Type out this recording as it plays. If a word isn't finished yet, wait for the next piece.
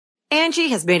Angie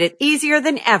has made it easier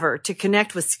than ever to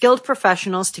connect with skilled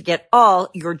professionals to get all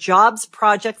your jobs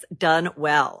projects done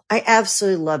well. I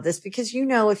absolutely love this because,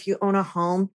 if you own a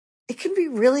home, it can be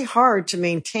really hard to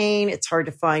maintain. It's hard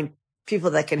to find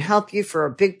people that can help you for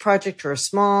a big project or a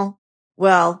small.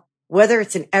 Well, whether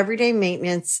it's in everyday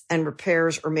maintenance and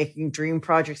repairs or making dream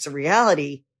projects a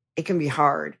reality, it can be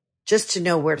hard just to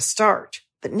know where to start.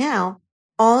 But now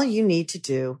all you need to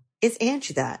do is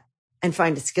Angie that and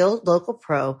find a skilled local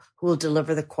pro who will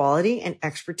deliver the quality and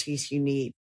expertise you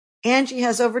need. Angie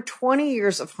has over 20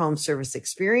 years of home service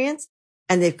experience,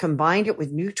 and they've combined it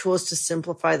with new tools to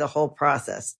simplify the whole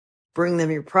process. Bring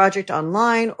them your project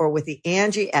online or with the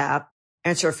Angie app,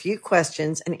 answer a few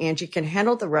questions, and Angie can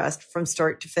handle the rest from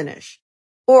start to finish.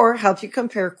 Or help you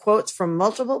compare quotes from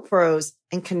multiple pros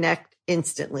and connect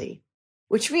instantly,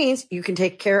 which means you can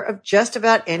take care of just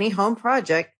about any home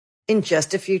project in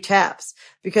just a few taps.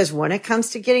 Because when it comes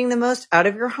to getting the most out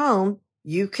of your home,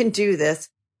 you can do this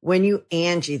when you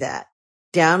Angie that.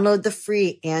 Download the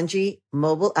free Angie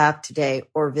mobile app today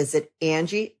or visit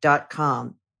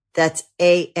Angie.com. That's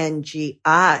ANGI.com.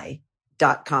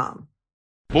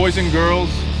 Boys and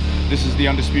girls, this is the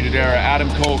Undisputed Era.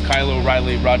 Adam Cole, Kyle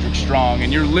O'Reilly, Roderick Strong,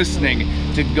 and you're listening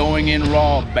to Going In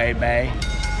Raw, baby.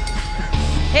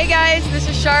 Hey guys, this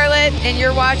is Charlotte, and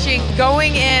you're watching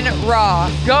Going In Raw.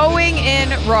 Going In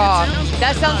Raw.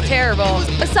 That sounds terrible.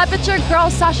 What's up? It's your girl,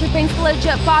 Sasha Banks,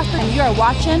 Legit Boston, and you are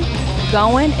watching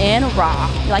Going In Raw.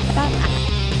 You like that?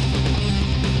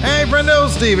 Hey, friendo,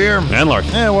 Steve here. And Lark.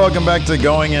 And welcome back to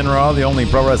Going In Raw, the only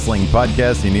pro wrestling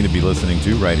podcast you need to be listening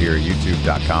to right here at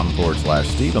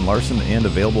youtube.com/Steven Larson and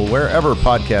available wherever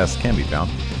podcasts can be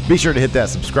found. Be sure to hit that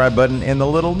subscribe button and the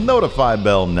little notify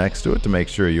bell next to it to make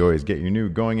sure you always get your new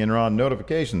Going In Raw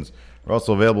notifications. We're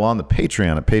also available on the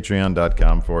Patreon at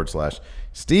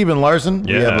patreon.com/Steven Larson.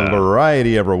 Yeah. We have a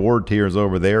variety of reward tiers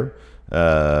over there.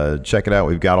 Check it out.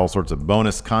 We've got all sorts of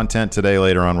bonus content today.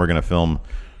 Later on, we're going to film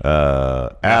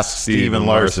Ask Steven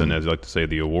Larson. As I like to say,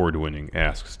 the award-winning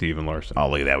Ask Steven Larson. Oh,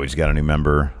 look at that. We just got a new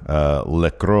member,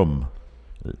 Lecrum.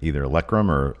 Either Lecrum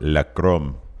or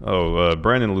Lecrum. Oh,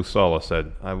 Brandon Lusala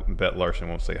said, I bet Larson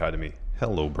won't say hi to me.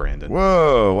 Hello, Brandon.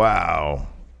 Whoa, wow.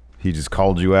 He just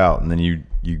called you out, and then you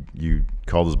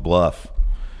called his bluff.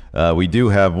 We do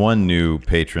have one new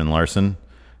patron, Larson.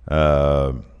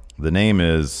 The name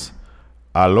is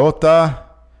Alota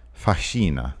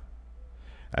Fascina.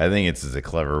 I think it's a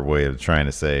clever way of trying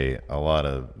to say a lot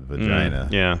of vagina.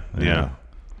 Yeah.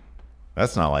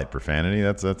 That's not like profanity.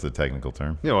 That's a technical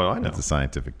term. Yeah, well, I know. That's a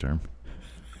scientific term.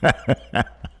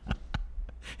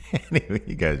 Anyway,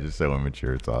 you guys are so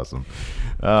immature. It's awesome.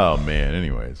 Oh, man.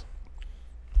 Anyways.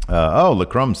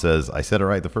 LaCrum says, I said it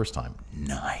right the first time.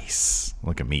 Nice.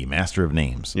 Look at me, master of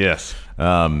names. Yes.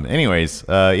 Anyways,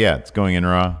 it's Going In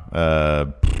Raw.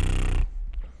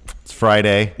 It's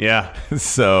Friday. Yeah.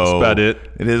 So that's about it.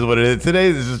 It is what it is. Today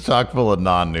is just chock full of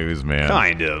non-news, man.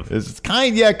 Kind of. It's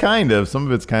kind of. Some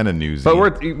of it's kind of newsy.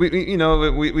 But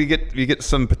we get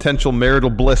some potential marital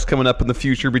bliss coming up in the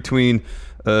future between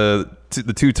the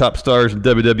two top stars in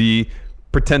WWE.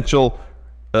 Potential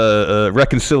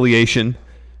reconciliation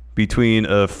between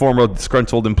a former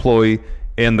disgruntled employee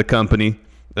and the company.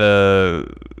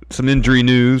 Some injury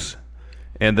news.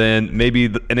 And then maybe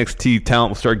the NXT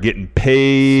talent will start getting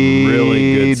paid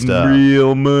really good stuff.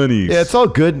 Real money. Yeah, it's all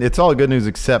good. It's all good news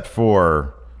except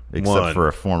for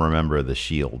a former member of the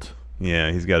Shield.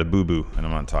 Yeah, he's got a boo-boo. And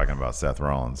I'm not talking about Seth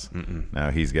Rollins.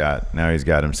 Now he's got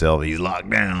himself. He's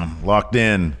locked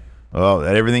in. Well,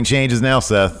 everything changes now,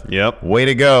 Seth. Yep. Way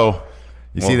to go.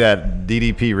 You see that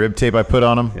DDP rib tape I put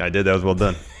on him? Yeah, I did. That was well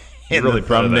done. In really the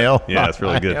thumbnail. Yeah, it's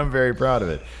really good. I'm very proud of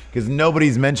it because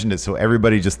nobody's mentioned it, so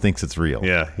everybody just thinks it's real.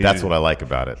 Yeah, that's what I like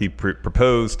about it. He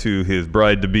proposed to his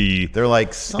bride-to-be. They're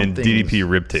like, in DDP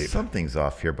rib tape. Something's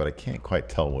off here, but I can't quite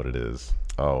tell what it is.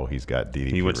 Oh, he's got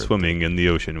DDP. He went swimming in the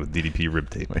ocean with DDP rib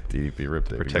tape. DDP rib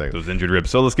tape. Protect those injured ribs.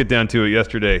 So let's get down to it.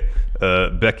 Yesterday,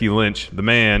 Becky Lynch, the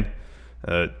man,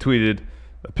 tweeted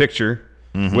a picture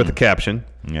with a caption.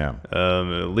 Yeah.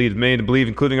 Leads many to believe,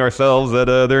 including ourselves, that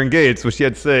they're engaged. So what she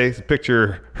had to say,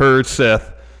 picture her,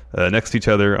 Seth, next to each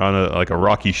other on a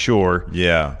rocky shore.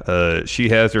 Yeah. She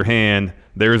has her hand.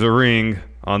 There's a ring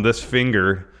on this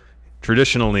finger.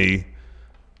 Traditionally,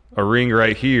 a ring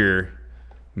right here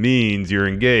means you're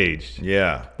engaged.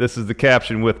 Yeah. This is the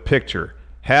caption with picture.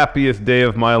 Happiest day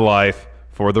of my life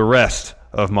for the rest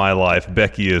of my life.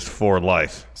 Becky is for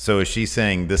life. So is she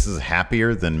saying this is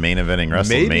happier than main eventing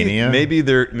WrestleMania?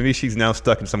 Maybe she's now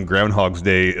stuck in some Groundhog's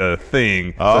Day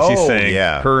thing. So she's saying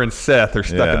her and Seth are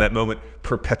stuck in that moment.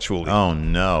 perpetually. Oh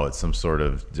no, it's some sort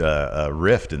of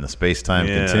rift in the space-time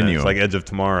continuum. It's like Edge of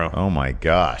Tomorrow. Oh my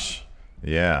gosh.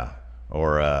 Yeah.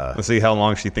 Or let's see how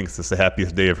long she thinks it's the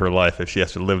happiest day of her life if she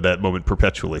has to live that moment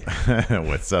perpetually.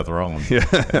 with Seth Rollins. Yeah.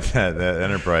 that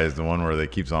Enterprise, the one where they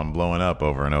keeps on blowing up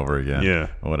over and over again. Yeah.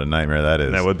 What a nightmare that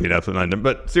is. That would be an absolute nightmare.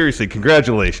 But seriously,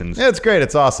 congratulations. Yeah, it's great.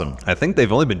 It's awesome. I think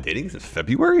they've only been dating since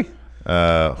February.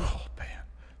 Oh man,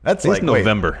 that's It's like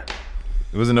November.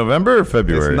 Wait, was it November or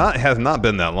February? Has not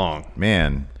been that long.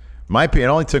 Man, it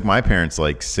only took my parents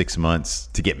like 6 months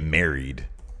to get married.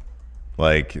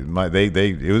 Like but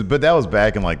that was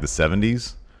back in like the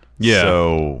 70s.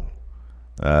 Yeah.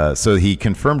 So he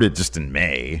confirmed it just in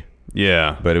May.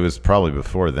 Yeah. But it was probably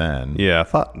before then. Yeah, I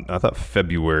thought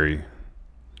February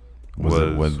was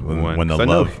when the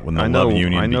love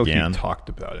union began. He talked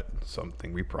about it.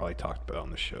 Something we probably talked about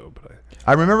on the show, but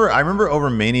I remember over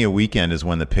Mania weekend is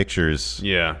when the pictures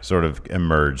sort of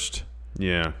emerged.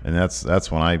 Yeah. And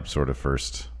that's when I sort of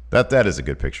first that is a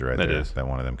good picture right there. That is. That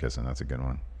one of them kissing. That's a good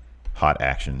one. Hot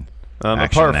action.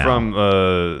 Apart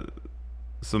from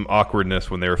some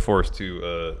awkwardness when they were forced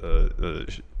to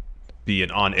be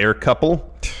an on-air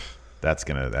couple, that's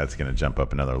gonna jump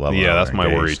up another level. Yeah, that's my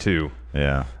worry too.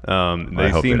 Yeah,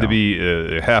 they seem to be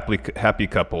a happy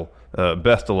couple.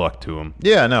 Best of luck to them.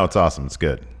 Yeah, no, it's awesome. It's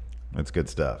good. It's good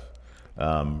stuff.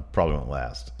 Probably won't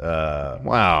last.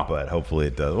 Wow. But hopefully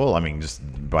it does. Well, I mean, just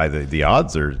by the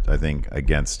odds are, I think,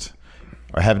 against.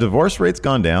 Or have divorce rates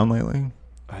gone down lately?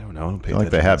 I don't know. I feel like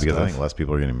they have because I think less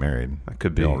people are getting married. That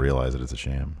could be. They don't realize that it's a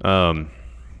sham.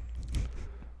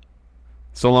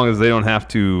 So long as they don't have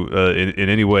to, in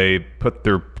any way, put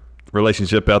their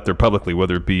relationship out there publicly,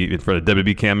 whether it be in front of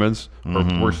WB cameras or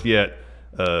worse yet,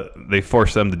 they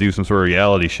force them to do some sort of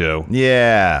reality show.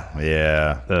 Yeah.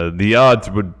 The odds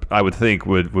I would think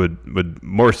would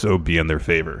more so be in their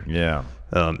favor. Yeah.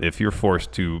 If you're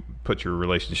forced to put your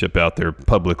relationship out there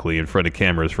publicly in front of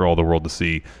cameras for all the world to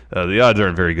see, the odds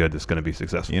aren't very good it's going to be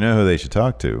successful. You know who they should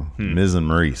talk to? Miz and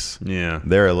Maurice. Yeah.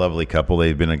 They're a lovely couple.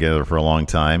 They've been together for a long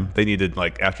time. They needed,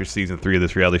 after season 3 of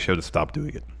this reality show, to stop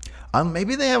doing it.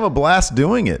 Maybe they have a blast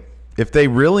doing it. If they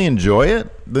really enjoy it,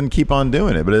 then keep on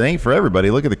doing it. But it ain't for everybody.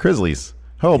 Look at the Grizzlies.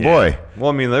 Oh, boy. Well,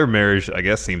 I mean, their marriage, I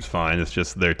guess, seems fine. It's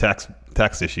just their tax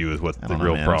issue is what's the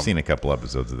real problem. I've seen a couple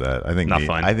episodes of that. I think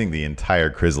fine. I think the entire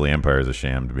Grizzly Empire is a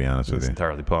sham, to be honest with you. It's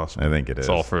entirely possible. I think it is. It's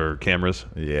all for cameras.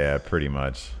 Yeah, pretty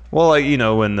much. Well,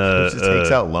 when it just takes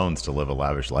out loans to live a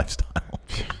lavish lifestyle.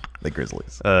 The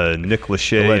Grizzlies. Nick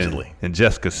Lachey Allegedly. and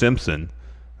Jessica Simpson,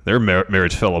 their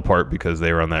marriage fell apart because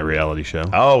they were on that reality show.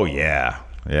 Oh yeah.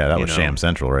 Yeah, that was Sham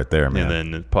Central right there, man.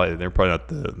 And then they're probably not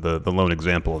the lone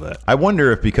example of that. I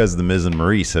wonder if because the Miz and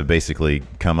Maurice have basically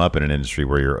come up in an industry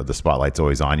where the spotlight's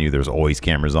always on you, there's always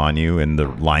cameras on you, and the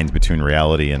lines between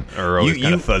reality and are always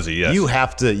kind of fuzzy. Yes, you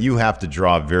have to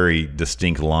draw very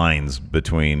distinct lines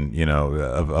between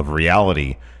of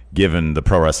reality. Given the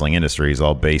pro wrestling industry is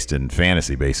all based in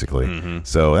fantasy, basically,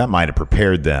 so that might have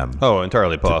prepared them. Oh,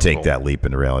 entirely possible to take that leap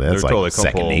into reality. That's They're like totally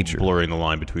second nature, blurring the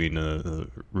line between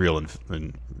real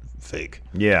and fake.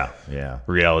 Yeah,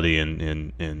 reality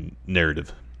and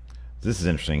narrative. This is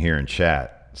interesting here in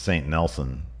chat. Saint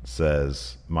Nelson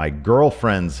says, "My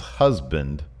girlfriend's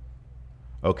husband."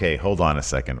 Okay, hold on a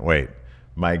second. Wait,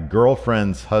 my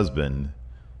girlfriend's husband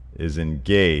is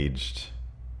engaged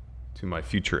to my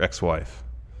future ex-wife.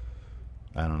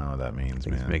 I don't know what that means,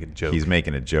 man. He's making a joke. He's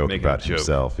making a joke about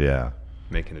himself, yeah.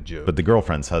 Making a joke. But the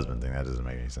girlfriend's husband thing, that doesn't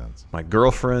make any sense. My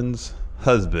girlfriend's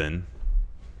husband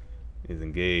is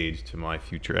engaged to my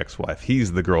future ex-wife.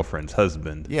 He's the girlfriend's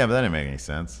husband. Yeah, but that didn't make any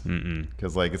sense.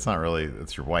 Because, it's not really,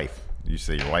 it's your wife. You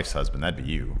say your wife's husband, that'd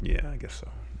be you. Yeah, I guess so.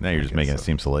 Now you're just making it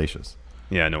seem salacious.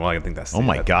 Yeah, no, well, I think that's... Oh,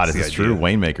 my God, is this true?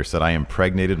 Waymaker said, I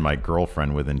impregnated my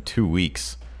girlfriend within 2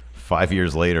 weeks. 5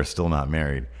 years later, still not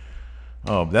married.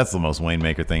 Oh, that's the most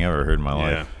Waymaker thing I've ever heard in my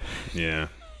life. Yeah.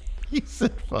 He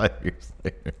said 5 years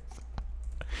later.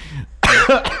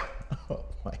 Oh,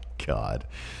 my God.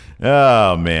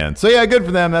 Oh, man. So, yeah, good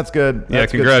for them. That's good.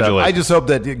 That's congratulations. I just hope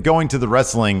that going to the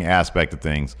wrestling aspect of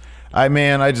things, I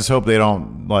just hope they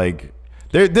don't,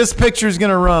 this picture's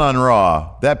going to run on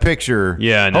Raw. That picture.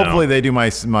 Yeah, I know. Hopefully they do my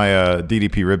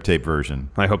DDP rib tape version.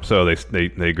 I hope so.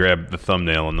 They grab the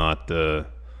thumbnail and not the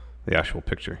actual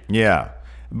picture. Yeah.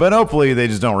 But hopefully they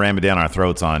just don't ram it down our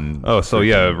throats on... Oh, so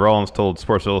yeah, Rollins told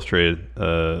Sports Illustrated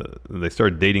they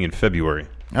started dating in February.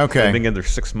 Okay. They've been together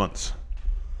 6 months.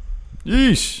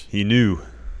 Yeesh. He knew.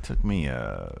 Took me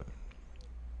a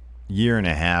year and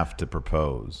a half to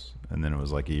propose. And then it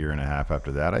was like a year and a half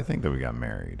after that, I think, that we got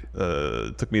married.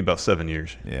 It took me about 7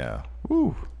 years. Yeah.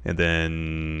 Woo. And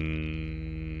then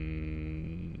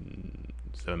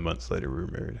 7 months later, we were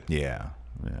married. Yeah.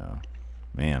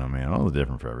 Man, oh man, all the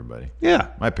different for everybody. Yeah.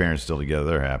 My parents still together.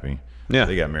 They're happy. Yeah.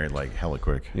 They got married like hella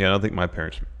quick. Yeah, I don't think my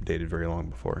parents dated very long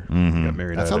before they got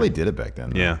married. That's how they did it back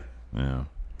then, though. Yeah.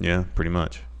 Yeah, pretty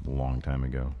much. A long time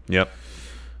ago. Yep.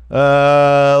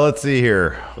 Let's see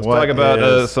here. Let's talk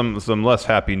about some less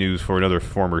happy news for another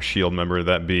former Shield member,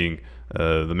 that being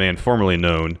the man formerly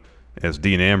known as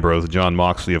Dean Ambrose, John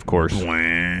Moxley, of course.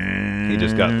 He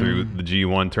just got through the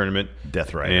G1 tournament.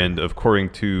 Death Rider. And according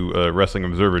to Wrestling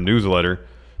Observer newsletter,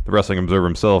 the Wrestling Observer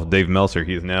himself, Dave Meltzer,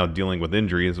 he is now dealing with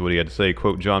injuries. What he had to say,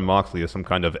 quote, John Moxley has some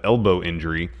kind of elbow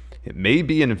injury. It may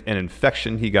be an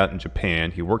infection he got in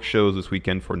Japan. He worked shows this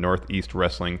weekend for Northeast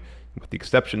Wrestling. With the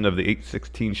exception of the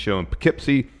 8/16 show in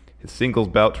Poughkeepsie, his singles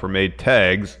bouts were made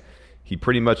tags. He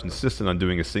pretty much insisted on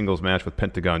doing a singles match with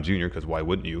Pentagon Jr., because why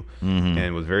wouldn't you?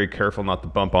 And was very careful not to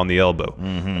bump on the elbow.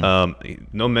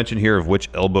 No mention here of which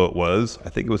elbow it was. I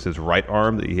think it was his right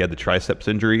arm that he had the triceps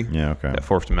injury. Yeah, okay. That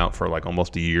forced him out for like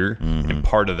almost a year. And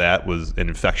part of that was an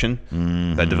infection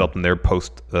that developed in there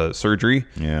post surgery.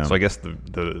 Yeah. So I guess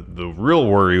the real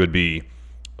worry would be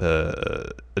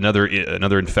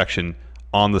another infection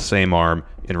on the same arm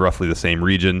in roughly the same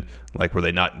region. Like, were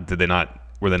they not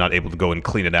able to go and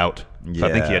clean it out? So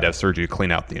I think he had to have surgery to clean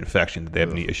out the infection. Did they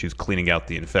have any issues cleaning out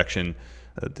the infection?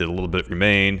 Did a little bit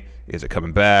remain? Is it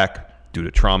coming back due to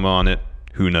trauma on it?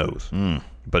 Who knows?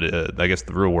 But I guess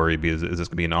the real worry is this going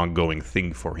to be an ongoing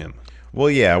thing for him? Well,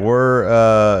 yeah, we're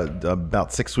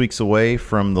about 6 weeks away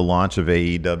from the launch of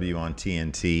AEW on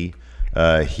TNT.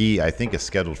 He, I think, is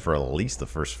scheduled for at least the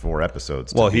first 4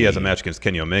 episodes. Well, he has a match against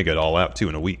Kenny Omega at All Out, too,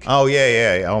 in a week. Oh,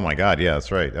 yeah. Oh, my God. Yeah,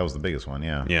 that's right. That was the biggest one,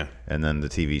 yeah. Yeah. And then the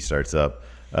TV starts up.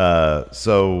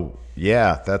 So,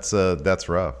 yeah, that's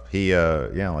rough. He,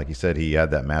 like you said, he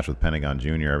had that match with Pentagon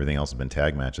Jr. Everything else has been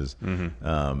tag matches.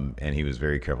 And he was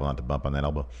very careful not to bump on that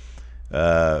elbow.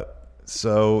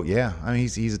 So, yeah, I mean,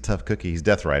 he's a tough cookie. He's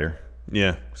Death Rider.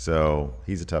 Yeah. So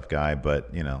he's a tough guy,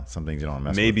 but, some things you don't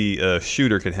mess with. Maybe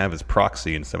Shooter can have his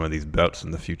proxy in some of these bouts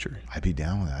in the future. I'd be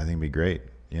down with that. I think it'd be great.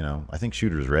 I think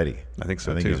Shooter's ready. I think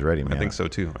so, too. I think he's ready, man. I think so,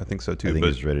 too. I think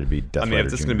he's ready to be Death Rider.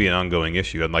 If this is going to be an ongoing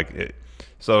issue,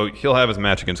 so he'll have his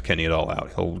match against Kenny at All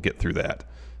Out. He'll get through that.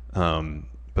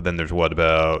 But then there's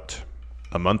about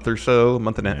a month or so, a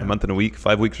month and a week,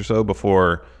 5 weeks or so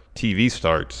before TV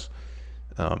starts.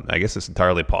 I guess it's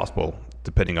entirely possible,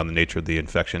 depending on the nature of the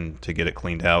infection, to get it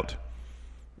cleaned out,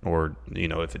 or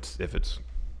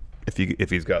if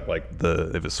he's got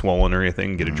if it's swollen or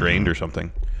anything, get it drained or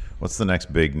something. What's the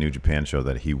next big New Japan show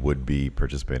that he would be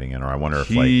participating in? Or I wonder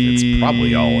if it's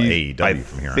probably all AEW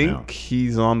from here on out. I think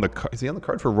he's on the card. Is he on the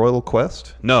card for Royal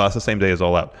Quest? No, that's the same day as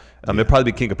All Out. It'll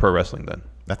probably be King of Pro Wrestling then.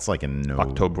 That's like in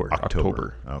October.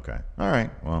 Okay. All right.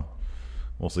 Well,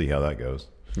 we'll see how that goes.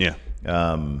 Yeah.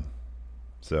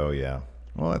 So yeah.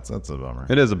 Well, that's a bummer.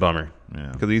 It is a bummer.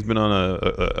 Yeah. Because he's been on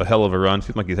a hell of a run.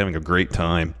 Seems like he's having a great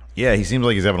time. Yeah, he seems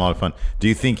like he's having a lot of fun. Do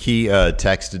you think he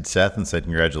texted Seth and said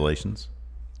congratulations?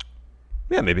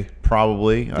 Yeah, maybe.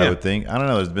 Probably, I would think. I don't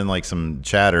know. There's been some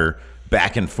chatter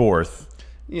back and forth.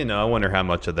 I wonder how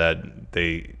much of that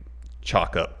they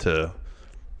chalk up to,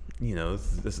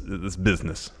 this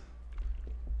business.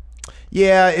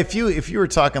 Yeah, if you were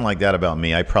talking like that about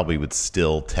me, I probably would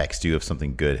still text you if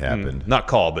something good happened. Not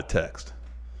call, but text.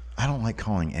 I don't like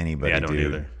calling anybody, I don't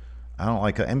either. I don't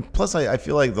like, and plus I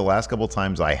feel like the last couple of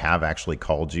times I have actually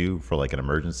called you for an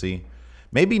emergency.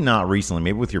 Maybe not recently.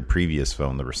 Maybe with your previous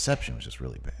phone, the reception was just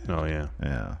really bad. Oh yeah,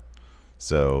 yeah.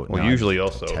 So usually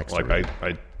also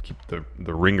I keep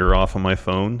the ringer off on my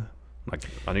phone.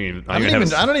 I don't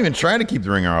even try to keep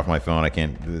the ringer off my phone. I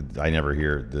can't. I never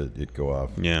hear it go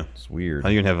off. Yeah, it's weird. I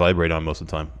don't even have vibrate on most of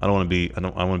the time. I want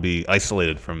to be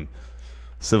isolated from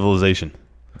civilization.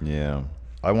 Yeah.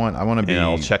 I want to be. And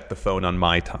I'll check the phone on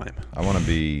my time. I want to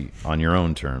be on your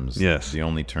own terms. Yes. The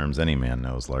only terms any man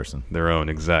knows, Larson. Their own,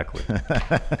 exactly.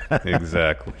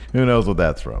 Exactly. Who knows what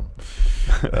that's from?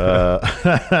 All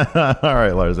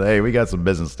right, Larson. Hey, we got some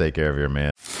business to take care of here, man.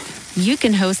 You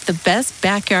can host the best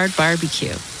backyard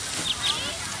barbecue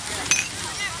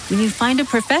when you find a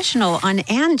professional on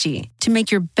Angie to make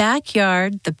your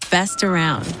backyard the best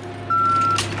around.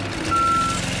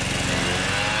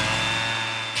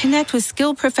 Connect with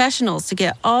skilled professionals to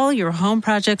get all your home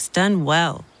projects done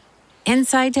well.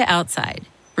 Inside to outside,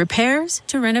 repairs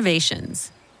to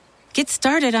renovations. Get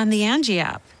started on the Angie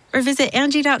app or visit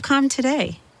Angie.com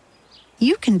today.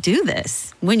 You can do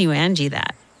this when you Angie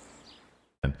that.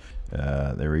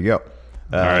 There we go.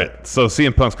 All right. So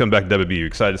CM Punk's coming back to WWE. You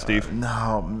excited, Steve?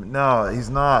 No, he's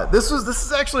not. This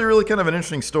is actually really kind of an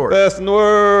interesting story. Best in the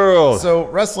world. So,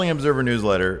 Wrestling Observer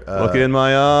newsletter. Look in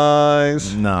my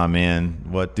eyes. Nah, man.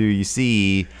 What do you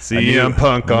see? CM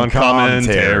Punk on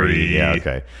commentary. Yeah,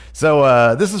 okay.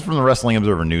 So, this is from the Wrestling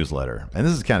Observer newsletter, and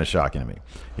this is kind of shocking to me.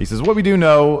 He says, what we do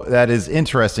know that is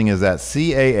interesting is that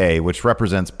CAA, which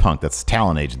represents Punk, that's a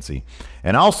talent agency,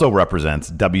 and also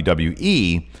represents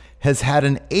WWE, has had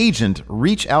an agent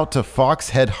reach out to Fox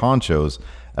head honchos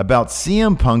about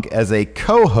CM Punk as a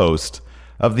co-host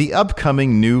of the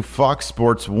upcoming new Fox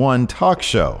Sports 1 talk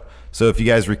show. So if you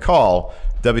guys recall,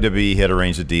 WWE had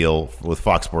arranged a deal with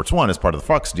Fox Sports 1 as part of the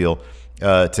Fox deal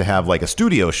to have like a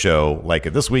studio show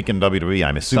like this week in WWE,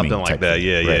 I'm assuming. Something like that,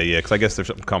 yeah. Because I guess there's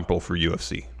something comparable for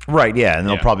UFC. Right, yeah. And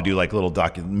they'll probably do like little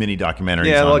mini documentaries.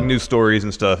 Yeah, like news stories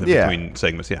and stuff in between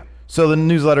segments, yeah. So the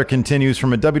newsletter continues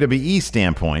from a WWE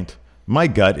standpoint. My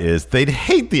gut is they'd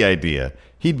hate the idea.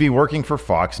 He'd be working for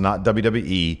Fox, not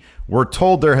WWE. We're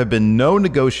told there have been no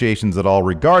negotiations at all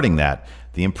regarding that.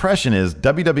 The impression is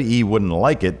WWE wouldn't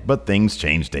like it, but things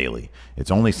change daily.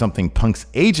 It's only something Punk's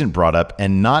agent brought up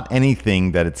and not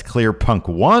anything that it's clear Punk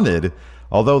wanted,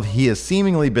 although he has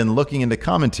seemingly been looking into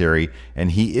commentary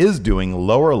and he is doing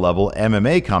lower level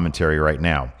MMA commentary right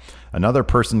now. Another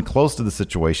person close to the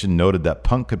situation noted that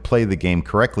Punk could play the game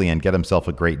correctly and get himself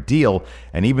a great deal,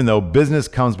 and even though business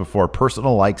comes before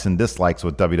personal likes and dislikes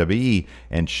with WWE,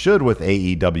 and should with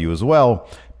AEW as well,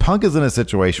 Punk is in a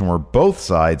situation where both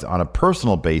sides on a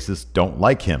personal basis don't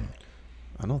like him.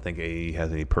 I don't think AE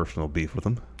has any personal beef with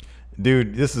him.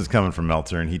 Dude, this is coming from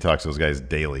Meltzer, and he talks to those guys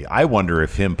daily. I wonder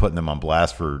if him putting them on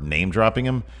blast for name-dropping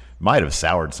him might have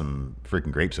soured some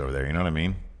freaking grapes over there, you know what I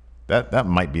mean? That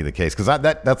might be the case, because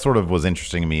that sort of was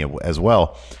interesting to me as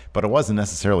well, but it wasn't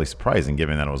necessarily surprising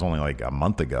given that it was only like a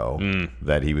month ago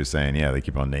that he was saying, yeah, they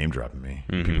keep on name dropping me.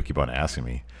 Mm-hmm. People keep on asking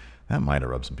me. That might have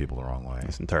rubbed some people the wrong way.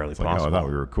 It's entirely possible. possible. I thought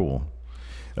we were cool.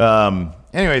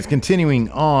 Anyways,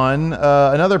 continuing on,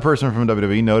 another person from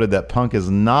WWE noted that Punk is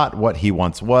not what he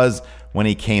once was. When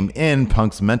he came in,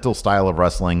 Punk's mental style of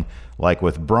wrestling, like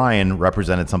with Bryan,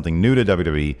 represented something new to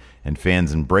WWE, and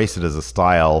fans embraced it as a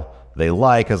style they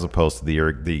like as opposed to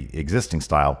the existing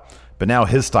style. But now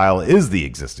his style is the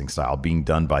existing style, being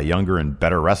done by younger and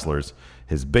better wrestlers.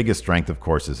 His biggest strength, of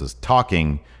course, is his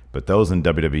talking, but those in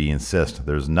WWE insist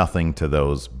there's nothing to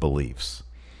those beliefs.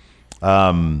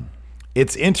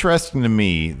 It's interesting to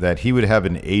me that he would have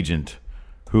an agent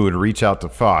who would reach out to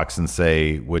Fox and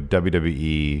say, would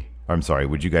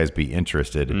you guys be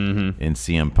interested in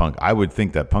CM Punk? I would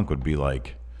think that Punk would be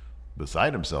like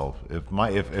beside himself.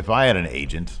 If I had an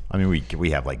agent, I mean, we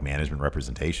have like management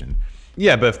representation.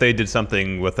 Yeah, but if they did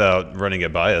something without running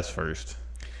it by us first.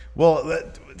 Well,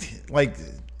 like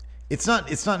it's not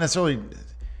necessarily,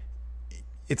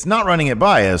 it's not running it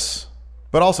by us,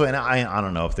 but also, and I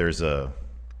don't know if there's there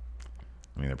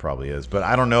probably is, but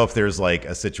I don't know if there's like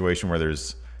a situation where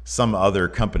there's some other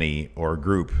company or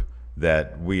group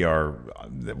that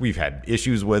we've had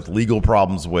issues with, legal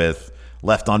problems with,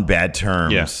 left on bad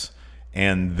terms. Yes.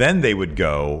 And then they would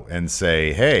go and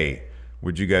say, hey,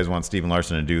 would you guys want Steven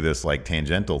Larson to do this like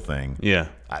tangential thing? Yeah.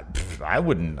 I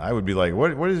wouldn't. I would be like,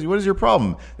 what is your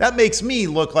problem? That makes me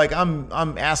look like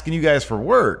I'm asking you guys for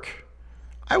work.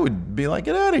 I would be like,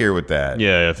 get out of here with that.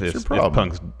 Yeah,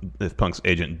 if Punk's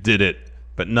agent did it,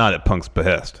 but not at Punk's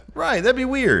behest. Right, that'd be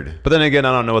weird. But then again,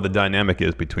 I don't know what the dynamic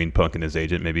is between Punk and his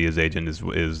agent. Maybe his agent is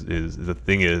the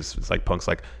thing is, it's like Punk's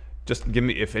like, just give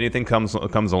me, if anything comes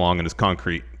along and is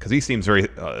concrete, because he seems very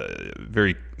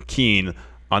very keen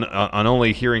on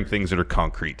only hearing things that are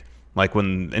concrete. Like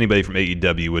when anybody from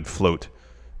AEW would float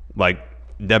like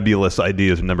nebulous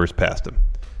ideas and numbers past him,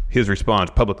 his response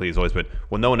publicly has always been,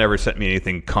 well, no one ever sent me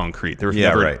anything concrete. There was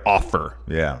never an offer.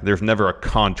 Yeah. There's never a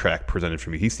contract presented for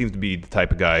me. He seems to be the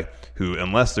type of guy who,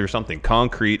 unless there's something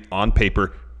concrete on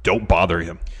paper, don't bother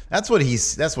him. That's what he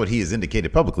has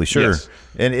indicated publicly, sure. Yes.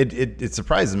 And it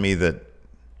surprises me that,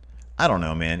 I don't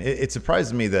know, man. It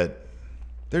surprises me that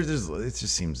it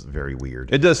just seems very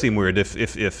weird. It does seem weird if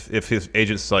his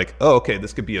agent's like, oh, okay,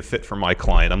 this could be a fit for my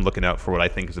client. I'm looking out for what I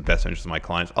think is the best interest of my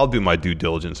clients. I'll do my due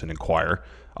diligence and inquire.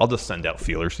 I'll just send out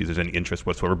feelers, see if there's any interest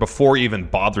whatsoever before even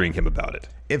bothering him about it.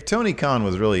 If Tony Khan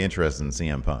was really interested in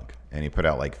CM Punk and he put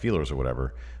out like feelers or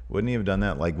whatever, wouldn't he have done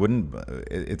that? Like,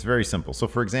 it's very simple. So,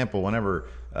 for example, whenever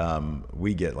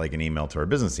we get like an email to our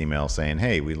business email saying,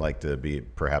 hey, we'd like to be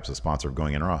perhaps a sponsor of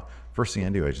Going In Raw, first thing I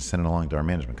do, I just send it along to our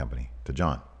management company, to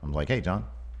John. I'm like, hey, John,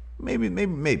 maybe,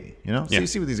 you know,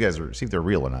 see what these guys are, see if they're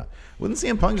real or not. Wouldn't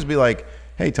CM Punk just be like,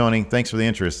 hey, Tony, thanks for the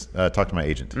interest. Talk to my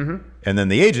agent. And then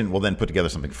the agent will then put together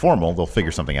something formal. They'll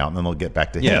figure something out, and then they'll get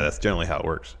back to him. Yeah, that's generally how it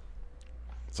works.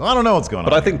 So I don't know what's going on.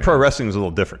 But I think pro wrestling is a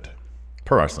little different.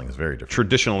 Pro wrestling is very different.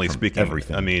 Traditionally speaking,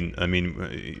 everything. I mean,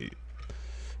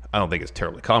 I don't think it's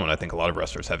terribly common. I think a lot of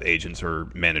wrestlers have agents or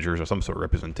managers or some sort of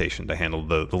representation to handle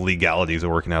the legalities of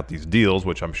working out these deals,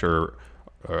 which I'm sure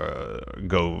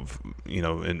go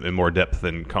in more depth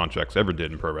than contracts ever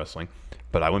did in pro wrestling.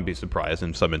 But I wouldn't be surprised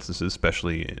in some instances,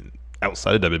 especially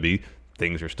outside of WWE,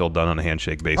 things are still done on a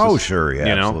handshake basis. Oh, sure, yeah,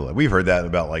 absolutely. We've heard that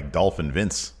about like Dolph and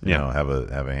Vince. Have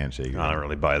a handshake. I don't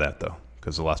really buy that though,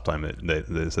 because the last time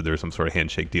they said there was some sort of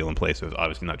handshake deal in place, it was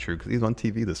obviously not true because he's on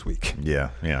TV this week. Yeah,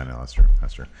 I know that's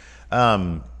true.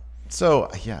 So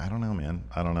yeah, I don't know, man.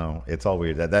 I don't know. It's all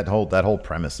weird. That whole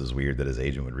premise is weird. That his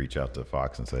agent would reach out to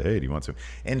Fox and say, "Hey, do you want to?"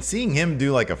 And seeing him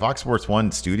do like a Fox Sports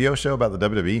 1 studio show about the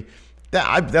WWE,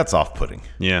 that's off-putting.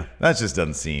 Yeah, that just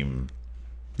doesn't seem.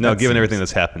 No, given everything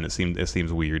that's happened, it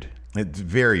seems weird. It's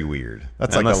very weird.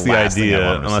 That's unless like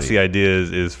the idea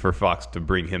is for Fox to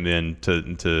bring him in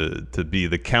to be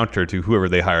the counter to whoever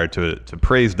they hire to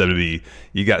praise WWE.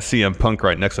 You got CM Punk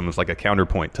right next to him. It's like a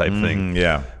counterpoint type thing.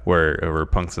 Yeah, where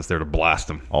Punk's just there to blast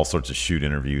him. All sorts of shoot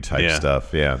interview type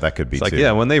stuff. Yeah, that could be. It's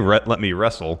like when they let me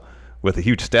wrestle with a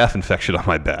huge staph infection on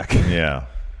my back. Yeah.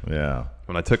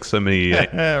 When I took so many,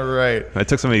 right. I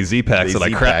took so many Z-Packs that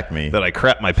I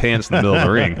crapped my pants in the middle of the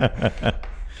ring.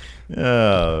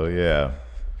 Oh yeah.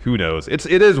 Who knows? It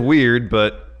is weird,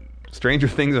 but stranger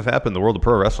things have happened in the world of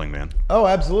pro wrestling, man. Oh,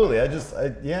 absolutely. I just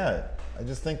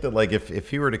think that like if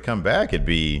he were to come back, it'd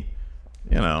be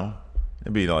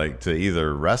like to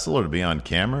either wrestle or to be on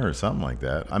camera or something like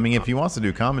that. I mean, if he wants to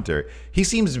do commentary, he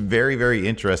seems very, very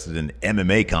interested in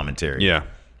MMA commentary. Yeah.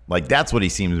 Like that's what he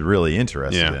seems really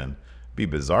interested in. It'd be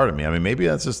bizarre to me. I mean, maybe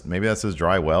that's his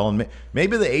dry well, and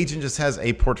maybe the agent just has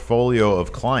a portfolio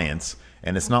of clients,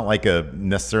 and it's not like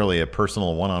necessarily a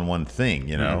personal one-on-one thing.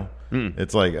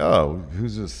 It's like, oh,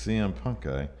 who's this CM Punk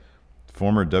guy?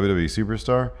 Former WWE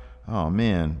superstar. Oh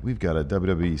man, we've got a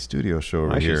WWE studio show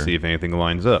over here. I should see if anything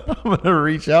lines up. I'm gonna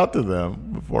reach out to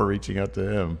them before reaching out to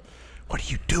him. What are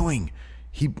you doing?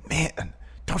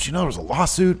 Don't you know there's a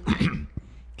lawsuit?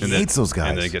 He hates those guys.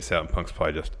 And then it gets out, and Punk's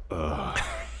probably just, ugh.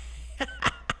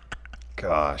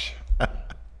 Gosh.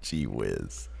 Gee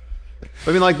whiz.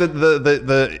 I mean, like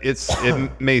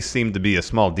it may seem to be a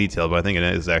small detail, but I think it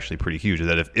is actually pretty huge. Is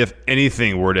that if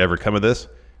anything were to ever come of this,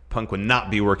 Punk would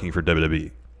not be working for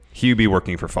WWE. He would be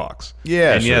working for Fox.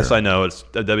 Yeah, and yes, I know it's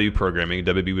a WWE programming.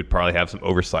 WWE would probably have some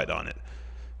oversight on it,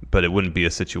 but it wouldn't be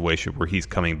a situation where he's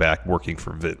coming back working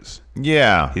for Vince.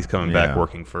 Yeah, he's coming back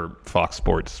working for Fox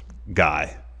Sports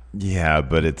guy. Yeah,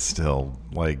 but it's still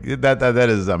like that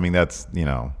is. I mean, that's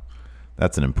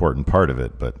that's an important part of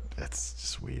it, but it's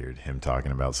just weird him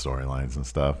talking about storylines and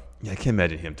stuff. Yeah, I can't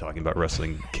imagine him talking about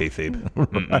wrestling kayfabe.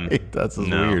 Right, that's just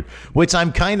weird. Which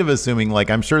I'm kind of assuming, like,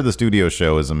 I'm sure the studio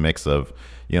show is a mix of,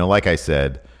 like I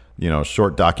said,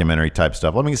 short documentary type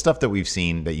stuff. I mean, stuff that we've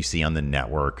seen that you see on the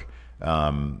network,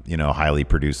 highly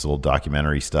produced little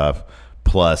documentary stuff,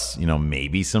 plus,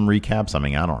 maybe some recaps. I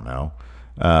mean, I don't know.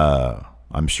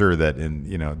 I'm sure that in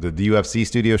the UFC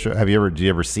studio show. Did you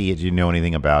ever see it? Do you know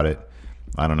anything about it?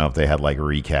 I don't know if they had like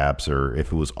recaps or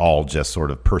if it was all just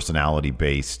sort of personality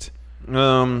based. I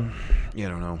don't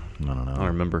know. I don't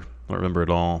remember at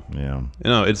all. Yeah.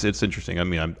 It's interesting. I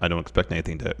mean, I don't expect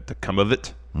anything to come of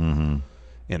it. Mm-hmm.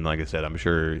 And like I said, I'm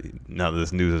sure now that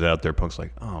this news is out there, Punk's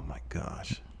like, oh my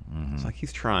gosh. Mm-hmm. It's like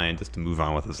he's trying just to move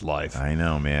on with his life. I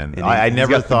know, man. I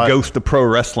never thought the ghost of pro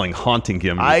wrestling haunting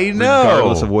him. I know,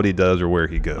 regardless of what he does or where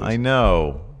he goes. I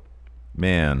know,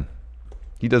 man.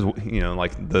 He does,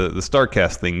 like the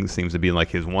StarCast thing seems to be like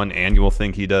his one annual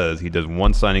thing he does. He does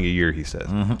one signing a year, he says.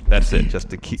 Mm-hmm. That's it, just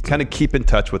to keep in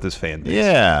touch with his fan base.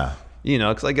 Yeah.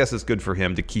 Because I guess it's good for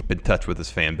him to keep in touch with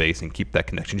his fan base and keep that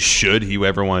connection. Should he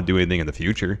ever want to do anything in the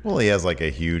future? Well, he has like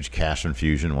a huge cash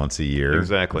infusion once a year,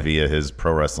 exactly, via his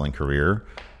pro wrestling career.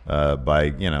 And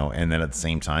then at the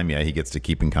same time, he gets to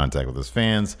keep in contact with his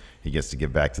fans. He gets to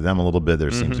give back to them a little bit.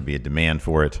 There seems to be a demand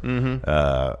for it, and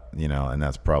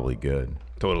that's probably good.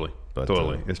 Totally.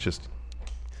 It's just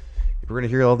we're going to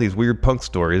hear all these weird Punk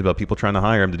stories about people trying to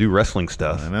hire him to do wrestling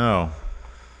stuff. I know.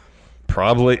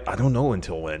 Probably. I don't know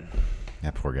until when.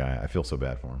 That poor guy. I feel so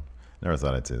bad for him. Never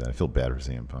thought I'd say that. I feel bad for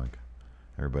CM Punk.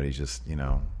 Everybody's just,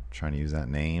 trying to use that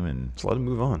name and just let him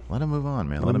move on. Let him move on,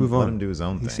 man. Let him do his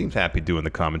own thing. He seems happy doing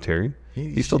the commentary.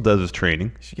 He still does his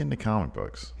training. He should get into comic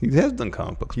books. He has done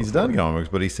comic books. He's done comic books,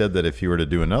 but he said that if he were to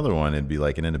do another one, it'd be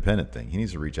like an independent thing. He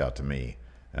needs to reach out to me,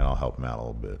 and I'll help him out a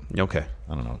little bit. Okay.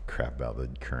 I don't know crap about the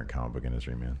current comic book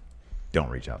industry, man. don't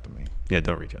reach out to me. Yeah,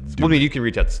 don't reach out. Well, I mean, you can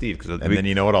reach out to Steve. Then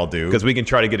you know what I'll do? Because we can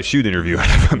try to get a shoot interview out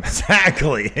of him.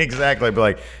 Exactly.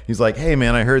 But he's like, hey,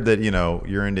 man, I heard that,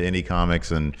 you're into indie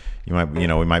comics and we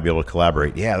might be able to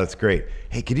collaborate. Yeah, that's great.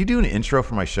 Hey, could you do an intro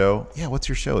for my show? Yeah, what's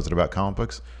your show? Is it about comic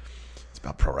books? It's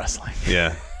about pro wrestling.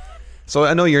 Yeah. So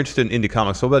I know you're interested in indie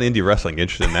comics. What about indie wrestling? You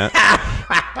interested in that?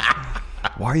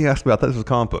 Why are you asking about that? This is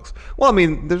comic books. Well, I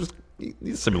mean, there's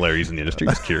similarities in the industry.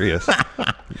 Just curious.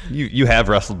 You have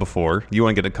wrestled before. You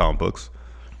want to get into comic books.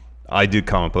 I do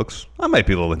comic books. I might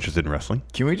be a little interested in wrestling.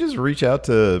 Can we just reach out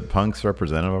to Punk's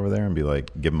representative over there and be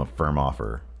like, give him a firm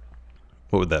offer?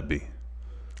 What would that be?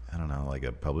 I don't know, like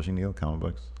a publishing deal, comic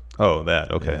books? Oh,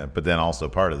 that. Okay. Yeah, but then also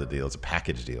part of the deal, it's a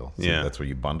package deal. So that's where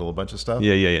you bundle a bunch of stuff.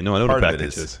 Yeah. No, I know part the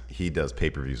package package is. He does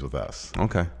pay-per-views with us.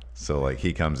 Okay. So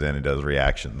he comes in and does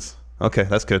reactions. Okay,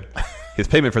 that's good. His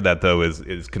payment for that, though,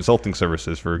 is consulting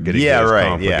services for getting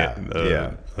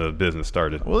business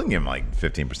started. Well, we can give him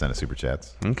 15% of super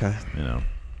chats. Okay.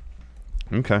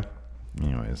 Okay.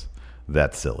 Anyways,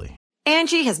 that's silly.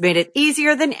 Angie has made it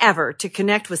easier than ever to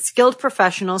connect with skilled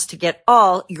professionals to get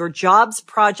all your jobs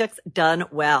projects done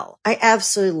well. I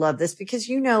absolutely love this because,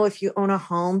 if you own a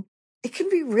home, it can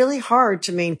be really hard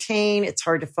to maintain. It's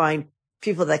hard to find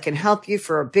people that can help you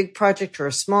for a big project or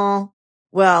a small.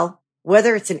 Well,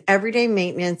 whether it's in everyday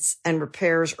maintenance and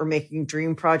repairs or making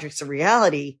dream projects a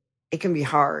reality, it can be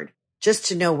hard just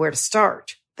to know where to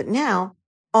start. But now,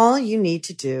 all you need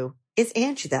to do is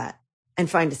Angie that and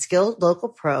find a skilled local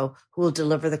pro who will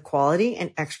deliver the quality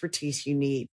and expertise you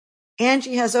need.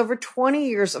 Angie has over 20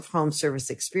 years of home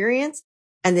service experience,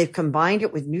 and they've combined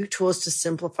it with new tools to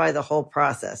simplify the whole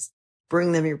process.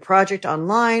 Bring them your project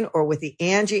online or with the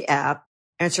Angie app.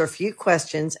 Answer a few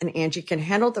questions, and Angie can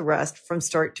handle the rest from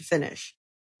start to finish.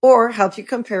 Or help you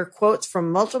compare quotes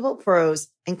from multiple pros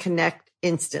and connect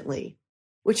instantly.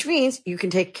 Which means you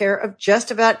can take care of just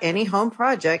about any home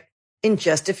project in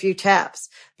just a few taps.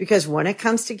 Because when it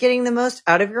comes to getting the most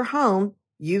out of your home,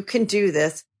 you can do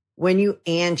this when you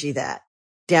Angie that.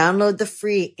 Download the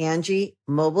free Angie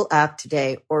mobile app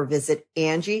today or visit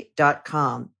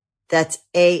Angie.com. That's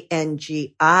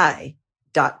ANGI.com.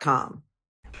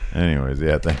 Anyways,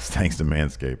 thanks to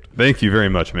Manscaped. Thank you very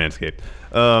much, Manscaped.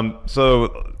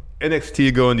 So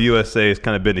NXT going to USA has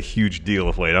kind of been a huge deal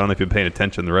of late. I don't know if you've been paying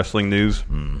attention to the wrestling news.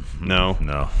 No,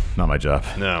 not my job.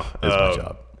 No, it's my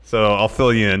job. So I'll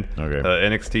fill you in. Okay.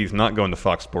 NXT is not going to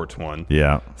Fox Sports 1.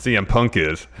 Yeah. CM Punk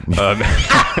is.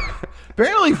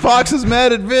 Apparently Fox is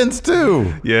mad at Vince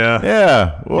too.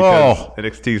 Yeah. Whoa.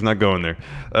 NXT is not going there.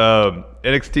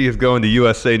 NXT is going to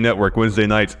USA Network Wednesday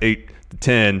nights 8 to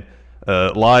 10.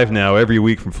 Live now every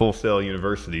week from Full Sail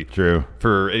University. True.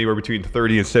 For anywhere between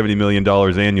 $30 and $70 million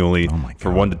annually for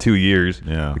 1 to 2 years.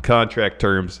 Yeah. The contract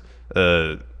terms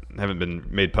haven't been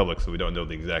made public, so we don't know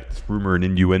the exact rumor and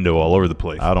innuendo all over the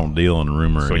place. I don't deal in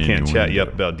rumor. So I can't chat you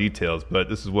up about details. But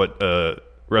this is what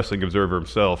Wrestling Observer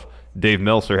himself, Dave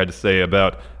Meltzer, had to say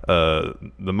about the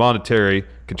monetary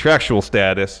contractual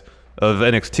status of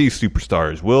NXT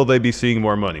superstars. Will they be seeing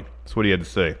more money? That's what he had to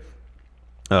say.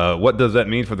 What does that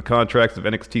mean for the contracts of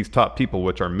NXT's top people,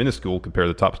 which are minuscule compared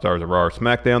to the top stars of Raw or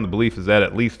SmackDown? The belief is that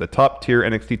at least the top-tier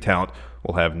NXT talent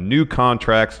will have new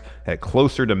contracts at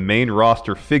closer to main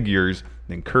roster figures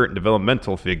than current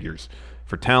developmental figures.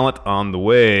 For talent on the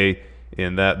way,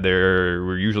 in that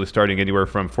we're usually starting anywhere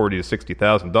from $40,000 to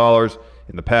 $60,000.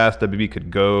 In the past, WWE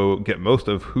could go get most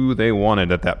of who they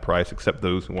wanted at that price, except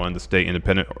those who wanted to stay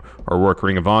independent or work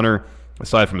Ring of Honor.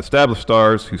 Aside from established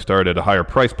stars who start at a higher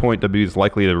price point, WWE is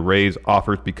likely to raise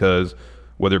offers because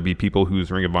whether it be people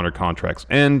whose Ring of Honor contracts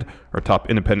end or top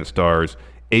independent stars,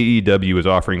 AEW is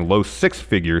offering low six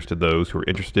figures to those who are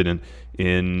interested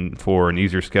in for an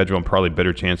easier schedule and probably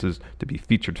better chances to be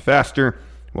featured faster.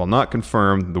 While not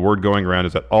confirmed, the word going around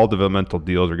is that all developmental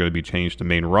deals are going to be changed to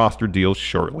main roster deals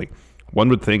shortly. One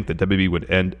would think that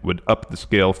WWE would up the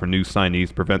scale for new signees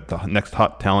to prevent the next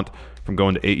hot talent from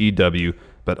going to AEW.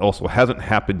 That also hasn't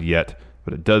happened yet,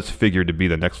 but it does figure to be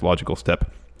the next logical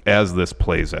step as this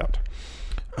plays out.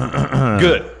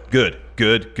 Good.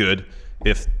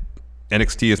 If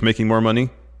NXT is making more money,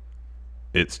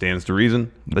 it stands to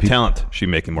reason the talent should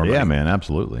be making more money. Yeah, man,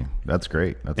 absolutely. That's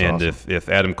great. That's and awesome. if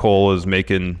Adam Cole is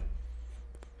making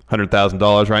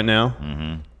 $100,000 right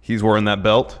now, he's wearing that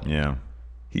belt. Yeah,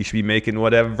 he should be making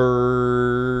whatever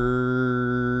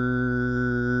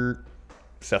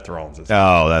Seth Rollins is.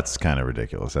 Oh, that's kind of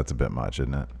ridiculous. That's a bit much,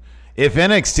 isn't it? If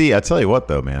NXT, I tell you what,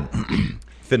 though, man.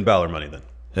 Finn Balor money, then.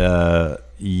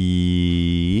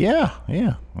 Yeah.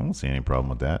 I don't see any problem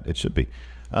with that. It should be.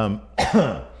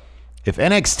 If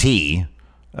NXT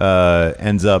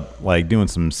ends up like doing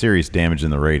some serious damage in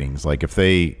the ratings. Like if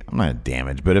they, I'm not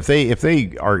damage, but if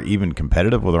they are even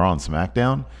competitive with Raw on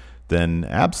SmackDown, then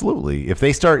absolutely. If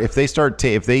they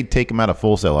take them out of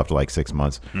Full Sail after like 6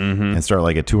 months and start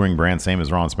like a touring brand, same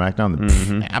as Raw and SmackDown,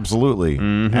 then absolutely,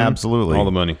 absolutely, all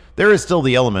the money. There is still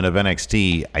the element of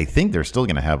NXT. I think they're still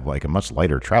going to have like a much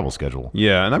lighter travel schedule.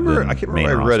 Yeah, and I can't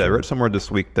remember. I read somewhere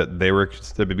this week that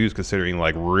WWE was considering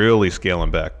like really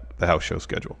scaling back the house show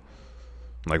schedule,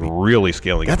 like really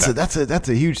scaling. That's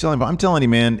a huge selling point. I'm telling you,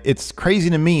 man, it's crazy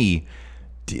to me.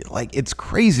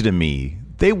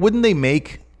 Wouldn't they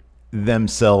make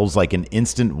themselves like an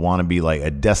instant wannabe, like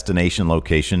a destination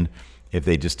location, if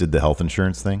they just did the health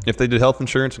insurance thing? If they did health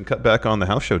insurance and cut back on the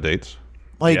house show dates,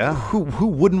 like who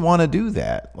wouldn't want to do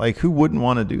that? Like who wouldn't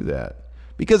want to do that?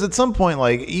 Because at some point,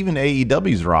 like even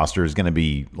AEW's roster is going to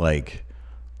be like,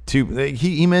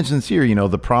 he mentions here,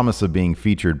 the promise of being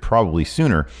featured probably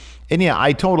sooner, and yeah,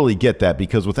 I totally get that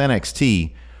because with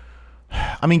NXT,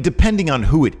 I mean, depending on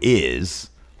who it is.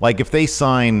 Like if they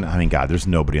sign, I mean, God, there's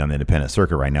nobody on the independent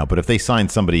circuit right now, but if they sign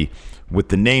somebody with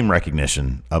the name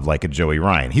recognition of like a Joey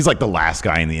Ryan, he's like the last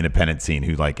guy in the independent scene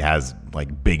who like has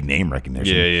like big name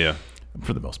recognition. Yeah.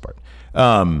 For the most part.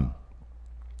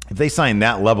 If they sign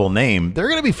that level name, they're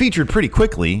going to be featured pretty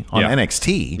quickly on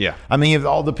NXT. Yeah. I mean, if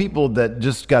all the people that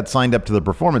just got signed up to the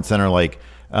Performance Center, like,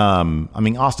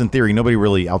 Austin Theory, nobody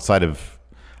really outside of,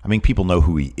 people know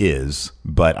who he is,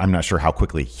 but I'm not sure how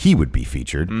quickly he would be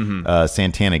featured.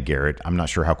 Santana Garrett, I'm not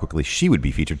sure how quickly she would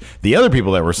be featured. The other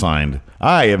people that were signed,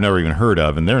 I have never even heard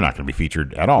of, and they're not going to be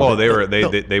featured at all. Well, they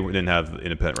didn't have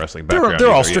independent wresling background. They're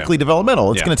all strictly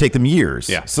developmental. It's going to take them years.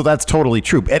 Yeah. So that's totally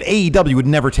true. At AEW would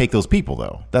never take those people,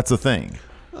 though. That's the thing.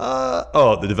 The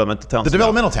developmental talents. The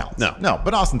developmental talents. No.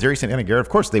 But Austin Theory, Santana Garrett, of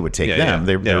course they would take them.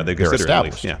 Yeah. They're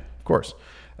established. Yeah, of course.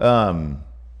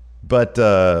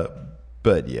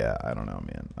 But yeah, I don't know,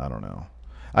 man. I don't know.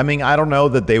 I don't know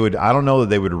that they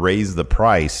would raise the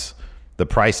price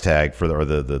tag for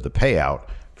the payout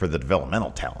for the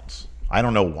developmental talents. I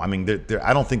don't know.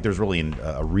 I don't think there's really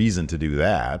a reason to do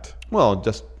that. Well,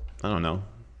 I don't know.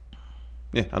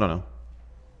 Yeah, I don't know.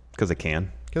 Because they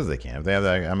can. If they have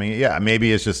that,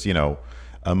 maybe it's just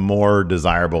a more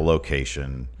desirable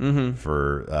location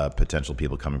for potential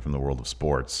people coming from the world of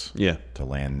sports. Yeah. To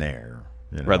land there.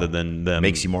 Rather than them,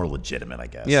 makes you more legitimate, I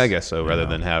guess. Yeah, I guess so. Rather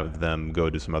than have them go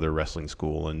to some other wrestling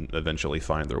school and eventually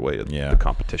find their way to the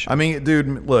competition.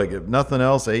 Dude, look, if nothing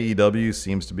else, AEW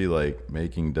seems to be like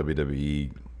making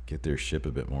WWE get their ship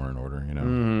a bit more in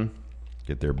order.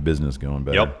 Get their business going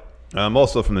better. Yep.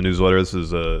 Also from the newsletter, this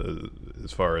is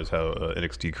as far as how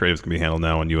NXT creatives can be handled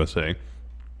now in USA.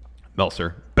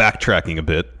 Meltzer backtracking a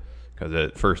bit. Because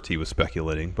at first he was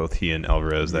speculating, both he and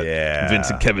Alvarez, that Vince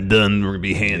and Kevin Dunn were going to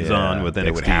be hands-on with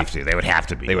NXT. They would have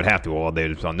to be. They would have to. Well,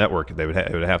 it's on network. It would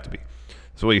have to be.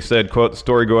 So what he said, quote, the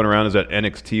story going around is that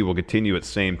NXT will continue its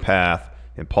same path,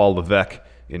 and Paul Levesque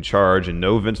in charge, and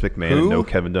no Vince McMahon and no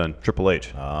Kevin Dunn. Triple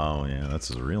H. Oh, yeah, that's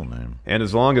his real name. And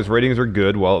as long as ratings are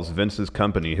good, while it's Vince's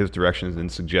company, his directions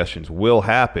and suggestions will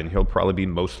happen. He'll probably be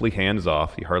mostly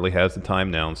hands-off. He hardly has the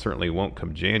time now and certainly won't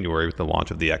come January with the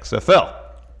launch of the XFL.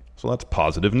 So that's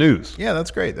positive news. Yeah,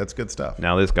 that's great. That's good stuff.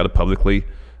 Now they've got to publicly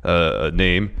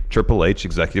name Triple H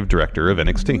Executive Director of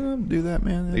NXT. Do that,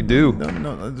 man. They do.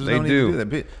 No, they do.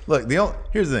 That. Look,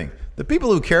 here's the thing. The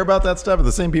people who care about that stuff are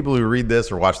the same people who read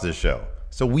this or watch this show.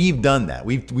 So we've done that.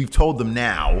 We've told them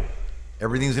now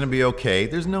everything's going to be okay.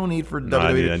 There's no need for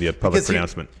WWE. The public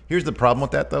pronouncement. Here's the problem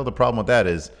with that, though. The problem with that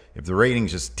is if the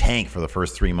ratings just tank for the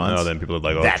first 3 months, then people are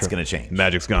like, that's going to change.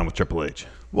 Magic's gone with Triple H.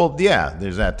 Well, yeah,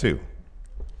 there's that too.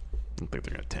 I don't think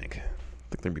they're going to tank. I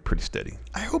think they're going to be pretty steady.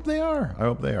 I hope they are.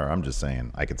 I'm just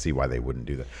saying. I could see why they wouldn't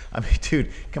do that.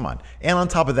 Dude, come on. And on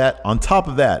top of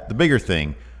that, the bigger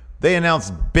thing, they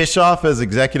announced Bischoff as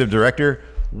executive director.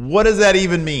 What does that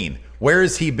even mean? Where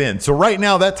has he been? So right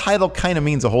now, that title kind of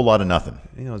means a whole lot of nothing.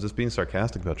 I was just being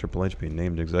sarcastic about Triple H being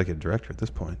named executive director at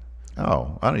this point.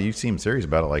 Oh, I don't know. You seemed serious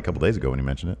about it like a couple days ago when you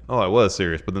mentioned it. Oh, I was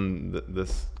serious, but then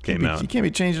this came out. You can't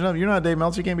be changing up. You're not Dave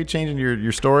Meltzer. You can't be changing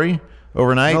your story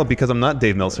overnight. No, because I'm not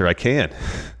Dave Meltzer. I can't.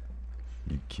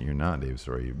 You're not Dave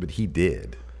Story, but he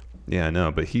did. Yeah, I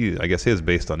know, but I guess his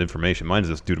based on information. Mine's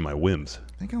just due to my whims.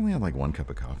 I think I only had like 1 cup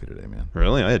of coffee today, man.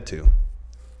 Really? I had 2.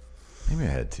 Maybe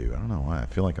I had 2. I don't know why. I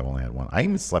feel like I've only had 1. I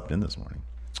even slept in this morning.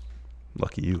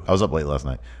 Lucky you. I was up late last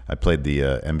night. I played the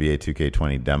NBA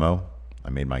 2K20 demo. I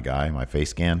made my face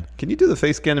scan. Can you do the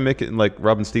face scan and make it in like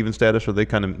Robin Stevens status, or they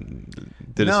kind of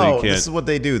did it so you can't? No, this is what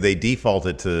they do. They default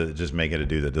it to just make it a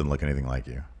dude that doesn't look anything like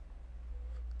you.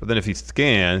 But then if you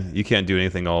scan, you can't do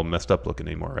anything all messed up looking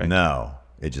anymore, right? No.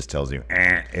 it just tells you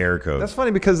error code. That's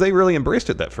funny because they really embraced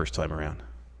it that first time around.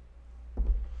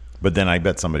 But then I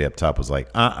bet somebody up top was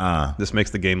like, This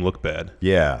makes the game look bad.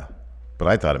 Yeah. But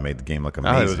I thought it made the game look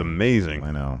amazing. It was amazing.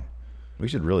 I know. We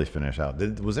should really finish out.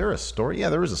 Was there a story? Yeah,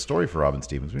 there was a story for Robin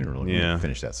Stevens. We didn't really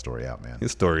finish that story out, man.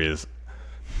 His story is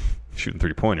shooting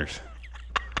 3-pointers.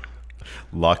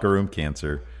 Locker room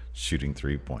cancer, shooting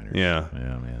 3-pointers. Yeah.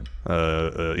 Yeah, man.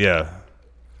 Yeah.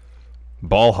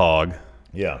 Ball hog.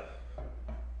 Yeah.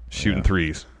 Shooting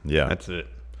threes. Yeah. That's it.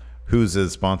 Who's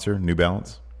his sponsor? New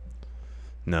Balance?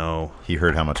 No. He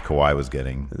heard how much Kawhi was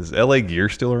getting. Is LA Gear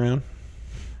still around?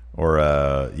 Or,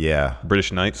 yeah.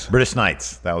 British Knights? British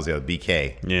Knights. That was the other.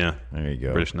 BK. Yeah. There you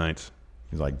go. British Knights.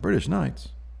 He's like, British Knights.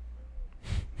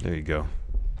 There you go.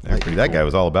 That guy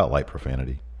was all about light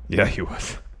profanity. Yeah, he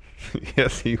was.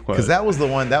 Yes, he was. Because that was the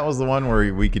one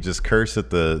where we could just curse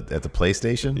at the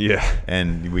PlayStation. Yeah.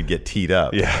 And we'd get teed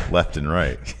up. Yeah. Left and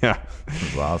right. Yeah. It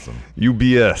was awesome.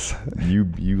 UBS.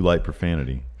 You light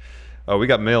profanity. Oh, we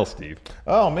got mail, Steve.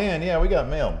 Oh, man. Yeah, we got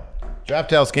mail.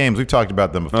 Draft House Games. We've talked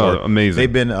about them before. Oh, amazing.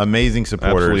 They've been amazing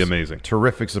supporters. Absolutely amazing.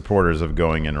 Terrific supporters of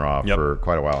Going In Raw Yep. for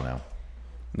quite a while now.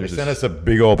 They There's sent us a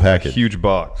big old package. Huge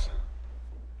box.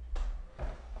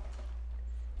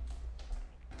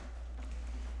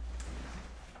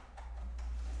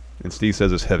 And Steve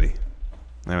says it's heavy.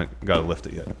 I haven't got to lift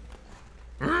it yet.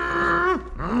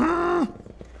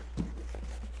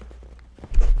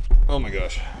 Oh my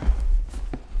gosh.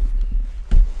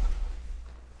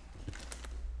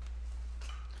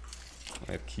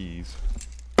 I have keys.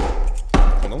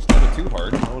 Well, don't stab it too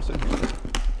hard. I want to sit here.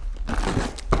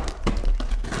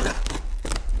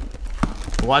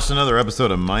 I watched another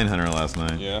episode of Mindhunter last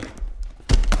night. Yeah.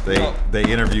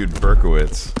 They interviewed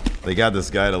Berkowitz. They got this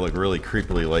guy to look really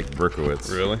creepily like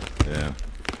Berkowitz. Really? Yeah.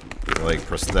 They, like,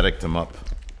 prostheticed him up.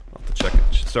 I'll have to check it.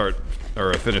 Should start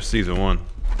or finish season 1.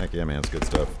 Heck yeah, man. It's good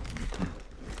stuff.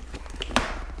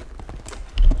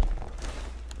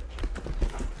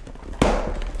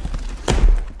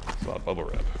 It's a lot of bubble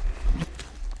wrap.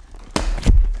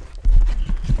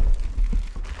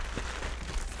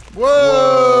 Whoa!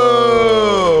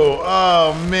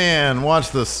 Oh, man. Watch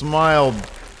the smile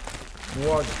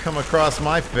come across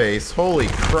my face. Holy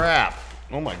crap.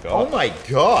 Oh my god. Oh my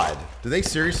god. Do they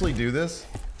seriously do this?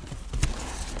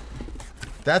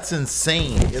 That's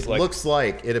insane.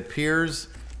 It appears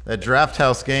that Draft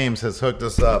House Games has hooked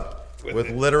us up with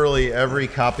literally every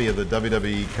copy of the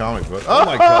WWE comic book. Oh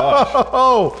my gosh.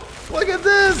 Oh, look at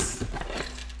this.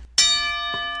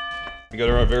 We got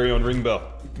our very own ring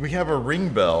bell. We have a ring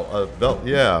bell. A belt.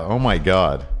 Yeah. Oh my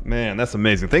god. Man, that's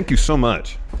amazing. Thank you so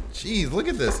much. Jeez, look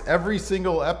at this. Every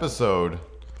single episode.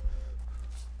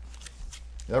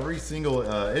 Every single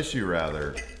issue,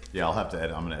 rather. Yeah, I'll have to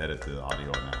edit. I'm going to edit the audio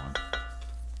on that one.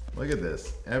 Look at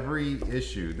this. Every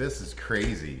issue. This is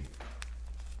crazy.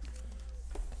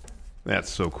 That's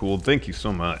so cool. Thank you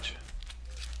so much.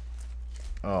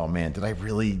 Oh, man. Did I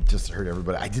really just hurt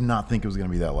everybody? I did not think it was going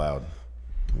to be that loud.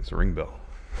 It's a ring bell.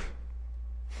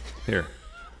 Here.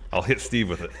 I'll hit Steve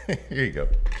with it. Here you go.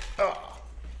 Oh,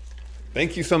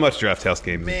 Thank you so much, Draft House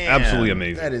Games. man. Absolutely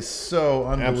amazing. That is so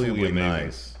unbelievably Absolutely amazing.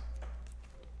 nice.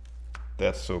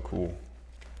 That's so cool.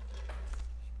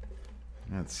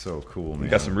 That's so cool, man. We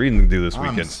got some reading to do this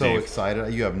weekend, I'm so Steve.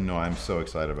 excited. I'm so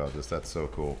excited about this. That's so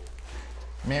cool.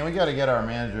 Man, we got to get our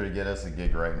manager to get us a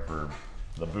gig writing for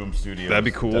the Boom Studios. That'd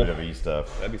be cool. WWE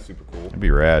stuff. That'd be super cool. That'd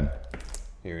be rad.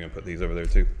 Here, you're going to put these over there,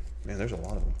 too. Man, there's a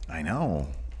lot of them. I know.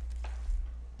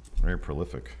 Very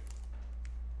prolific.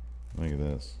 Look at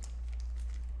this.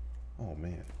 Oh,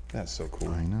 man. That's so cool.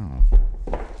 I know.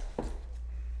 All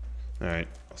right.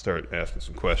 I'll start asking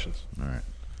some questions. All right.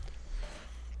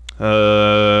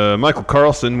 Michael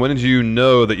Carlson, when did you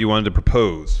know that you wanted to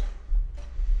propose?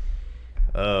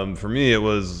 For me, it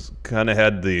was kind of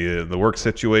had the work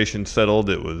situation settled.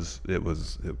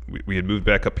 We had moved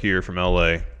back up here from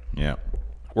LA. Yeah.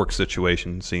 Work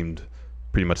situation seemed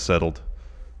pretty much settled.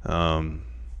 Yeah,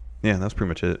 that's pretty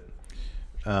much it.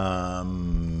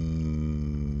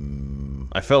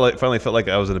 I finally felt like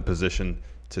I was in a position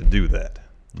to do that.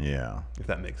 Yeah. If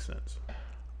that makes sense.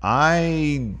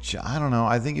 I don't know.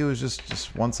 I think it was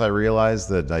just once I realized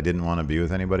that I didn't want to be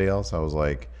with anybody else, I was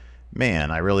like,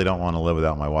 man, I really don't want to live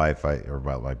without my wife or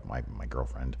my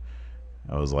girlfriend.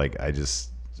 I was like, I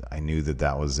knew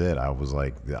that was it. I was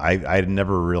like, I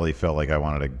never really felt like I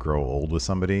wanted to grow old with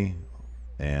somebody.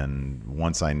 And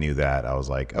once I knew that, I was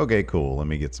like, okay, cool. Let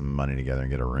me get some money together and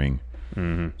get a ring.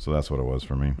 Mm-hmm. So that's what it was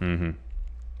for me. Mm-hmm.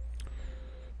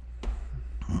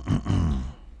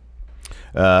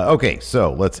 Okay,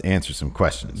 so let's answer some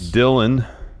questions. Dylan.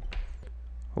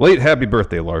 Late happy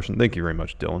birthday, Larson. Thank you very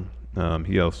much, Dylan.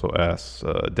 He also asks,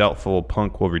 doubtful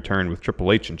Punk will return with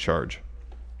Triple H in charge.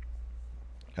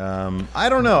 I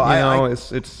don't know.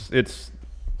 It's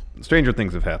stranger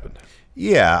things have happened.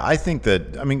 Yeah, I think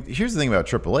that. I mean, here's the thing about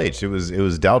Triple H. It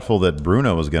was doubtful that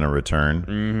Bruno was going to return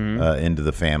into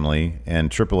the family,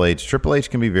 and Triple H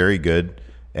can be very good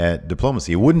at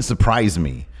diplomacy. It wouldn't surprise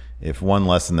me if one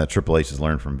lesson that Triple H has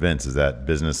learned from Vince is that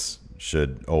business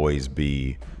should always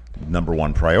be number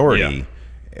one priority.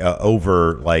 Yeah.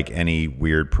 Over like any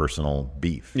weird personal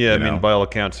beef. Yeah, I mean, by all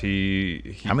accounts,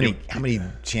 he how many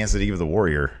chances did he give the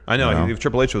Warrior? I know. If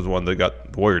Triple H was the one that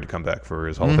got the Warrior to come back for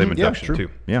his Hall of Fame induction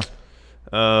too. Yeah.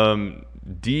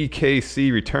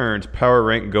 DKC returns, power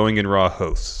rank going in Raw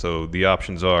hosts. So the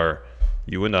options are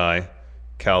you and I,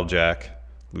 Cal Jack,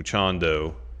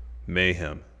 Luchando,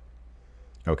 Mayhem.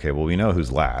 Okay, well we know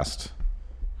who's last.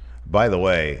 By the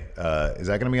way, is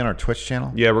that going to be on our Twitch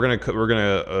channel? Yeah, we're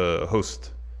gonna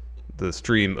host the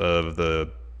stream of the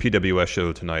PWS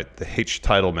show tonight, the H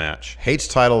title match. H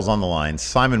title's on the line.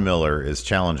 Simon Miller is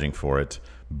challenging for it.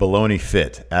 Baloney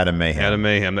Fit, Adam Mayhem. Adam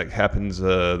Mayhem. That happens.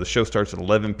 The show starts at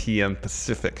 11 p.m.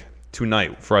 Pacific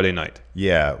tonight, Friday night.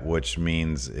 Yeah, which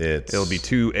means it'll be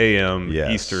 2 a.m.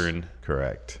 Eastern.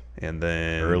 Correct. And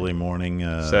then early morning,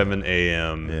 7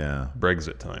 a.m. Yeah,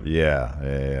 Brexit time.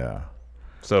 Yeah.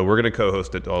 So we're gonna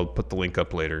co-host it. I'll put the link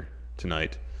up later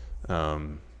tonight.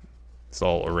 It's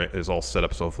all set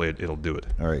up, so hopefully it'll do it.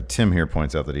 All right. Tim here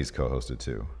points out that he's co-hosted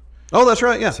too. Oh, that's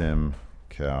right. Yeah. Tim,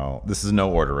 Cal. This is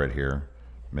no order right here.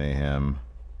 Mayhem,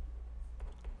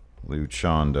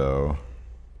 Luchando,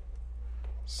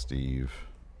 Steve,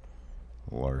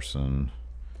 Larson,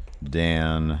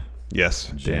 Dan.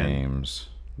 Yes. James.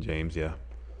 James. Yeah.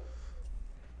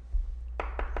 Am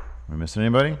I missing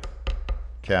anybody?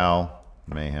 Cal,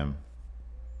 Mayhem,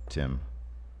 Tim,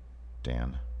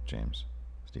 Dan, James,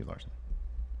 Steve Larson.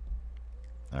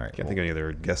 All right. Can't think of any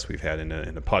other guests we've had in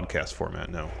a podcast format.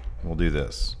 No. We'll do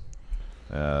this.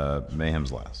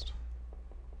 Mayhem's last.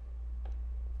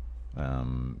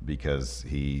 Because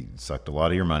he sucked a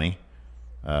lot of your money,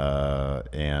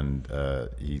 and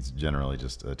he's generally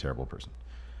just a terrible person.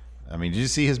 I mean, did you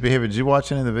see his behavior? Did you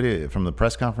watch any of the video from the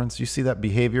press conference? Did you see that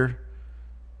behavior?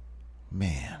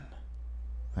 Man,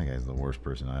 that guy's the worst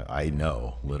person I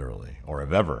know, literally, or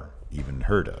have ever even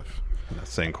heard of.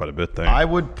 That's saying quite a bit there. I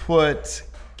would put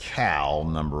Cal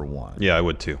number one. Yeah, I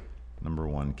would too. Number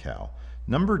one, Cal.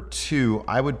 Number two,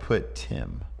 I would put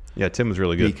Tim. Yeah, Tim was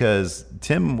really good. Because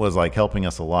Tim was like helping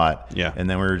us a lot. Yeah. And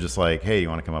then we were just like, hey, you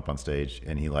want to come up on stage?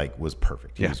 And he like was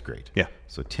perfect. He was great. Yeah.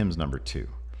 So Tim's number two.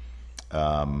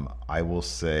 I will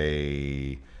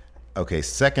say, okay,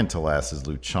 second to last is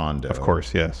Luchando. Of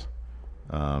course, yes.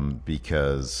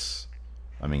 Because,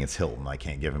 I mean, it's Hilton. I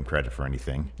can't give him credit for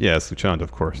anything. Yeah, it's Luchando,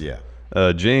 of course. Yeah.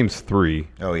 James 3.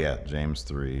 Oh, yeah, James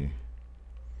 3.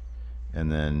 And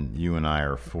then you and I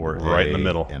are 4A right in the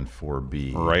middle, and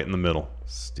 4B. Right in the middle.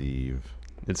 Steve.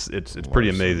 It's pretty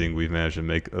amazing we've managed to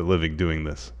make a living doing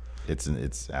this.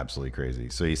 It's absolutely crazy.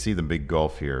 So you see the big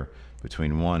gulf here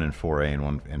between 1 and 4A and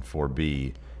 1 and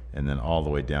 4B, and then all the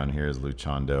way down here is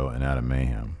Luchando and Adam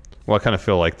Mayhem. Well, I kind of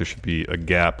feel like there should be a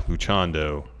gap,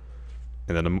 Luchando,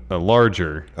 and then a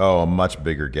larger. Oh, a much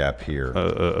bigger gap here.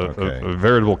 A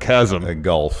veritable chasm. A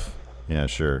gulf. Yeah,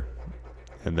 sure.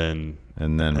 And then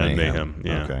Mayhem.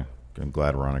 Yeah. Okay. I'm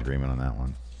glad we're on agreement on that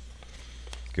one.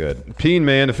 Good. Peen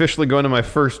Man, officially going to my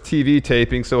first TV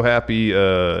taping. So happy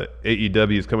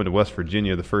AEW is coming to West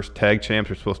Virginia. The first tag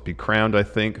champs are supposed to be crowned, I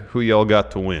think. Who y'all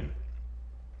got to win?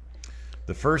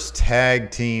 The first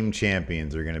tag team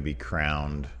champions are going to be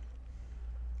crowned.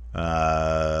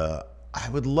 I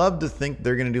would love to think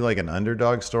they're going to do like an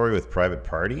underdog story with Private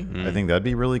Party. I think that'd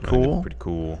be really cool. Pretty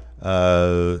cool.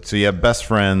 So yeah, Best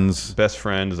Friends. Best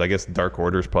Friends. I guess Dark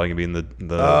Order is probably going to be in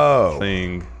the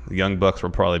thing. The Young Bucks will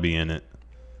probably be in it.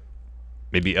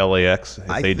 Maybe LAX if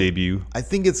they debut. I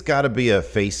think it's got to be a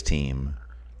face team.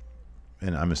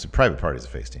 And I'm assuming Private Party is a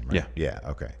face team, right? Yeah. Yeah,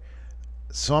 okay.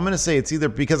 So I'm going to say it's either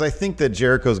because I think that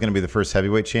Jericho is going to be the first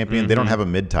heavyweight champion. They don't have a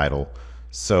mid title.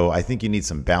 So I think you need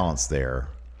some balance there.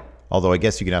 Although I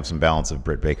guess you can have some balance if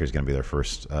Britt Baker is going to be their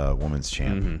first women's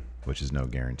champ, which is no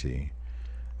guarantee.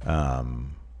 But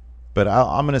I'm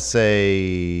going to say...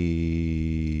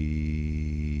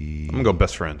 I'm going to go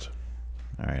Best Friends.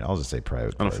 All right, I'll just say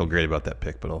Private Party. I don't feel great about that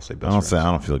pick, but I'll say Best Friends. I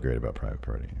don't feel great about Private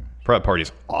Party. Private Party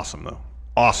is awesome, though.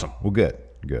 Awesome. Well, good.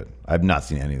 I've not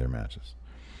seen any of their matches.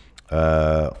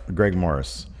 Greg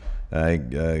Morris.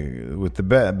 With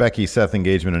the Becky Seth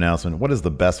engagement announcement, what is the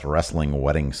best wrestling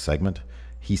wedding segment?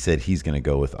 He said he's going to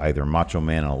go with either Macho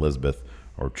Man and Elizabeth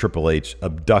or Triple H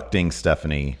abducting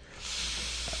Stephanie.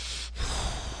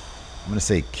 I'm going to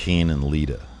say Kane and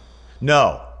Lita.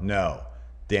 No.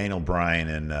 Daniel Bryan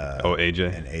and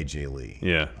AJ and AJ Lee.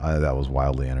 Yeah, that was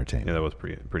wildly entertaining. yeah, that was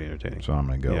pretty entertaining. So I'm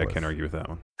gonna go. Yeah, with. I can't argue with that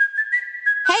one.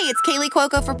 Hey, it's Kaylee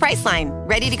Cuoco for Priceline.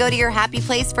 Ready to go to your happy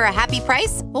place for a happy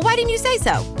price? Well, why didn't you say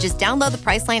so? Just download the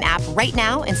Priceline app right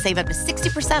now and save up to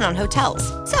 60% on hotels.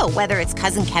 So whether it's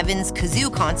Cousin Kevin's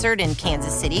Kazoo Concert in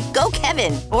Kansas City, go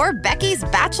Kevin, or Becky's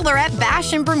Bachelorette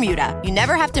Bash in Bermuda, you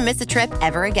never have to miss a trip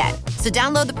ever again. So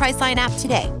download the Priceline app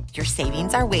today. Your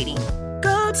savings are waiting.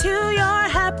 Go to your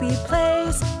happy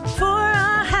place for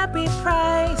a happy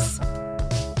price.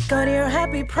 Go to your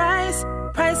happy price,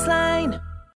 Priceline.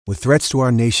 With threats to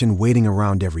our nation waiting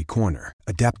around every corner,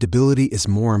 adaptability is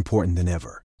more important than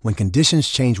ever. When conditions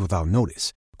change without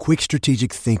notice, quick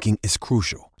strategic thinking is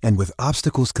crucial. And with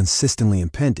obstacles consistently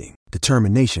impending,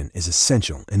 determination is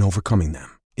essential in overcoming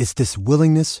them. It's this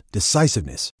willingness,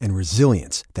 decisiveness, and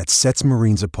resilience that sets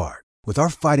Marines apart. With our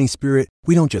fighting spirit,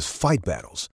 we don't just fight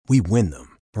battles, we win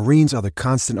them. Marines are the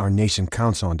constant our nation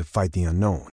counts on to fight the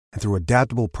unknown. And through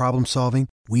adaptable problem solving,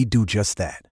 we do just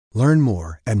that. Learn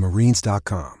more at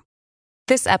marines.com.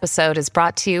 This episode is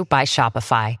brought to you by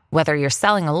Shopify. Whether you're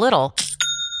selling a little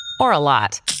or a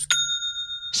lot,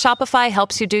 Shopify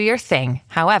helps you do your thing,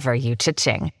 however you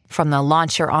cha-ching. From the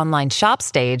launch your online shop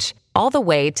stage, all the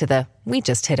way to the we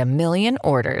just hit 1 million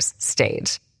orders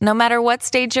stage. No matter what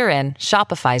stage you're in,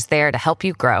 Shopify's there to help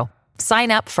you grow.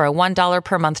 Sign up for a $1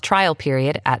 per month trial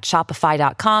period at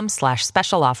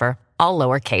shopify.com/special offer, all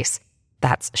lowercase.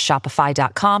 That's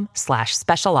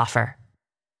shopify.com/special offer.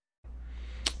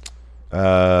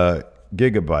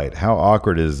 Gigabyte. How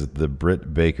awkward is the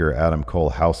Britt Baker, Adam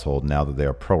Cole household now that they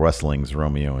are pro wrestling's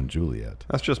Romeo and Juliet?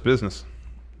 That's just business.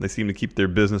 They seem to keep their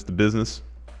business to business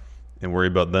and worry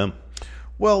about them.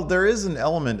 Well, there is an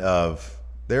element of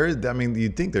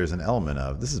you'd think there's an element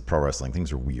of this is pro wrestling.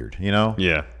 Things are weird, you know?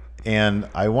 Yeah. And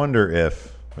I wonder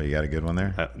if you got a good one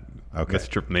there? Okay. Mr.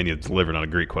 Triple Mania delivered on a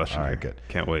great question. All right, here. good.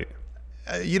 Can't wait.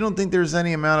 You don't think there's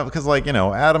any amount of, because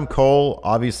Adam Cole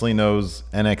obviously knows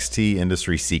NXT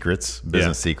industry secrets,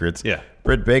 business secrets. Yeah.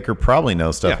 Britt Baker probably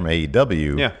knows stuff from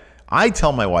AEW. Yeah. I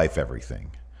tell my wife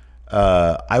everything.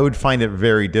 I would find it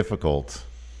very difficult.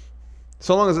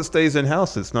 So long as it stays in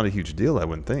house, it's not a huge deal. I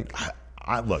wouldn't think.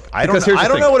 I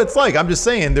don't know what it's like. I'm just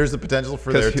saying there's the potential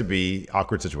for there to be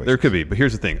awkward situations. There could be, but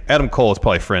here's the thing: Adam Cole is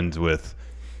probably friends with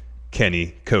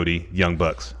Kenny, Cody, Young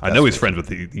Bucks. I know he's friends with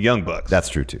the Young Bucks. That's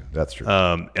true too. That's true.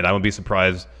 And I wouldn't be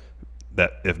surprised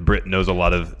that if Britt knows a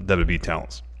lot of WWE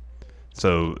talents.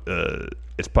 So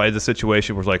it's probably the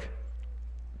situation where it's like,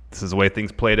 this is the way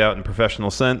things played out in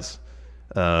professional sense.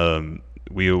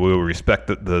 We will respect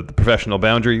the professional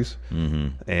boundaries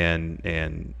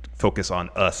and focus on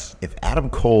us. If Adam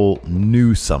Cole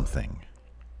knew something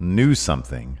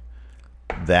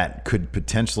that could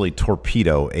potentially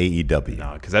torpedo AEW.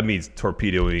 No, because that means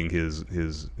torpedoing his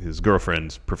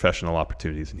girlfriend's professional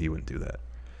opportunities, and he wouldn't do that.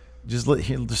 Just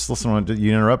listen.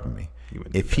 You interrupted me.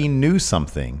 If he knew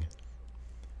something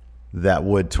that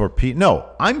would torpedo, no,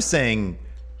 I'm saying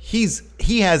he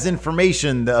has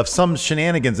information of some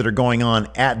shenanigans that are going on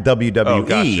at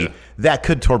WWE that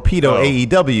could torpedo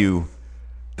AEW.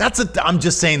 I'm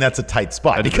just saying that's a tight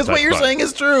spot because what you're saying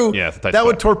is true. Yeah, it's a tight that spot.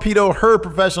 would torpedo her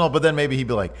professional, but then maybe he'd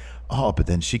be like, oh, but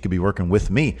then she could be working with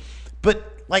me. But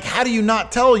how do you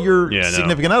not tell your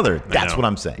significant other? That's what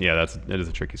I'm saying. Yeah, that is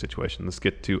a tricky situation. Let's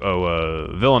get to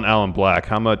villain Alan Black.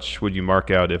 How much would you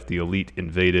mark out if the Elite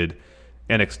invaded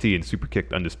NXT and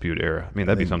Superkicked Undisputed Era? I mean,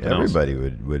 that'd be something everybody else.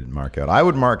 Everybody would mark out. I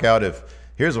would mark out if,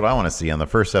 here's what I want to see on the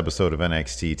first episode of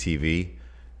NXT TV,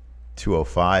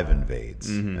 205 invades,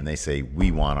 and they say,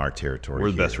 we want our territory.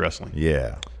 We're the best wrestling.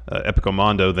 Yeah. Epico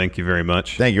Mondo, thank you very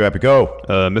much. Thank you, Epico.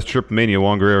 Mr. Triple Mania,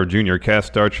 Juan Guerrero Jr., cast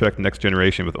Star Trek Next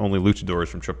Generation with only luchadors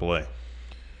from AAA.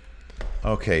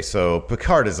 Okay, so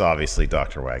Picard is obviously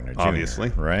Dr. Wagner Jr. Obviously.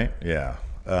 Right? Yeah.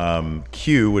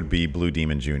 Q would be Blue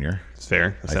Demon Jr. It's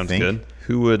fair. That sounds good.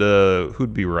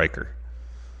 Who'd be Riker?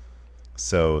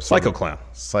 So Psycho Clown.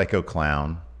 Psycho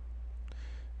Clown.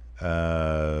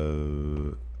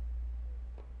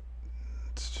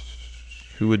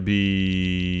 Who would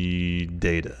be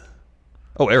Data?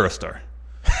 Oh, Aerostar.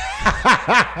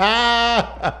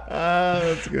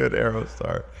 That's good,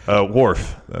 Aerostar.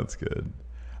 Worf. That's good.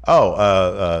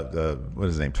 Oh, what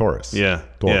is his name? Taurus. Yeah.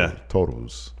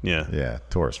 Taurus. Yeah. Yeah,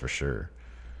 Taurus for sure.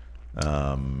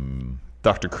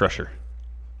 Dr. Crusher.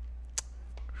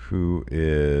 Who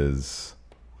is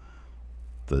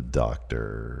the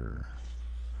doctor?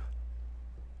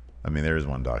 I mean, there is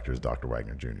one doctor. It's Dr.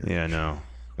 Wagner Jr. Yeah, I know.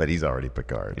 But he's already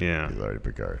Picard. Yeah. He's already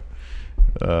Picard.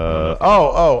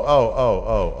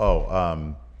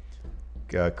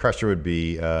 Crusher would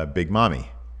be Big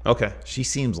Mommy. Okay. She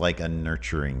seems like a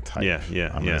nurturing type.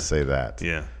 Yeah. I'm going to say that.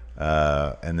 Yeah.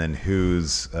 And then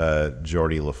who's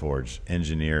Geordie LaForge,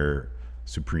 Engineer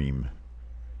Supreme?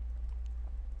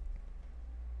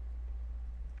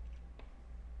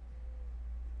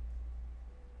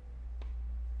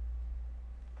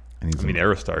 I mean,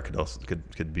 Aerostar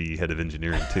could be head of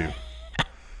engineering too.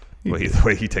 The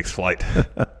way he takes flight.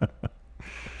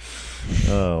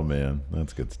 Oh man,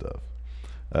 that's good stuff.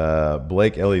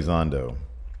 Blake Elizondo,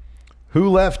 who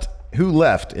left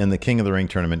in the King of the Ring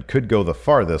tournament, could go the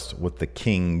farthest with the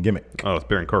King gimmick. Oh, it's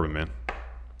Baron Corbin, man.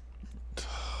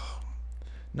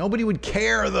 Nobody would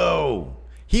care though.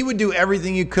 He would do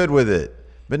everything you could with it,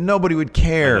 but nobody would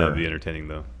care. That would be entertaining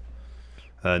though.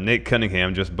 Nate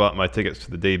Cunningham just bought my tickets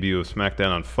to the debut of SmackDown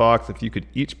on Fox. If you could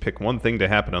each pick one thing to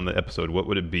happen on the episode, what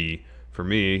would it be? For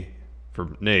me,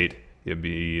 for Nate, it'd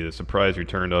be the surprise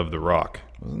return of The Rock.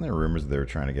 Wasn't there rumors that they were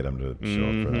trying to get him to show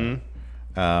up for that?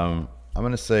 I'm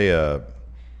going to say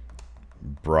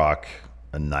Brock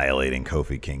annihilating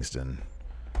Kofi Kingston.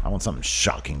 I want something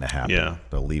shocking to happen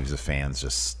that leaves the fans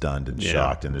just stunned and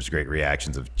shocked, and there's great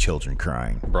reactions of children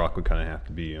crying. Brock would kind of have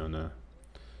to be on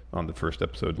the first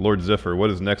episode. Lord Ziffer, what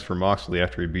is next for Moxley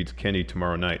after he beats Kenny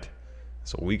tomorrow night?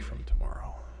 It's a week from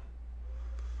tomorrow.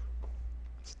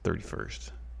 It's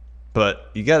 31st. But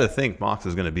you got to think Mox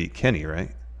is going to beat Kenny,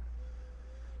 right?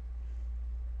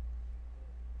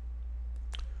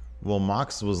 Well,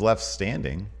 Mox was left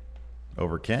standing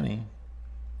over Kenny.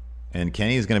 And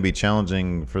Kenny is going to be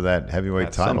challenging for that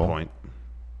heavyweight title. At some point.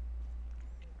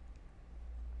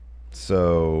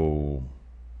 So,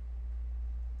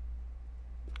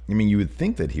 I mean, you would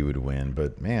think that he would win,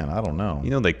 but man, I don't know. You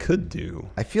know, they could do.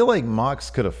 I feel like Mox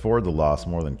could afford the loss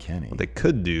more than Kenny. What they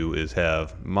could do is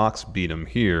have Mox beat him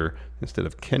here instead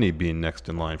of Kenny being next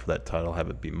in line for that title. Have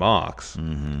it be Mox.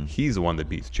 Mm-hmm. He's the one that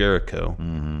beats Jericho.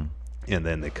 Mm-hmm. And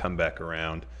then they come back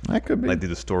around. That could be. Like do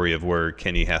the story of where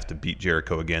Kenny has to beat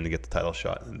Jericho again to get the title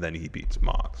shot, and then he beats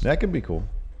Mox. That could be cool.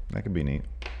 That could be neat.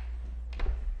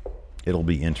 It'll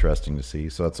be interesting to see.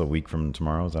 So that's a week from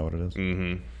tomorrow. Is that what it is?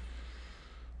 Mm-hmm.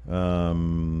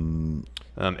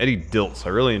 Eddie Diltz. I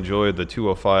really enjoyed the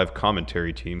 205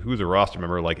 commentary team. Who's a roster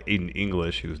member like Aiden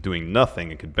English who's doing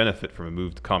nothing and could benefit from a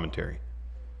move to commentary?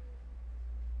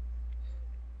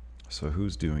 So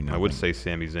who's doing nothing? I would say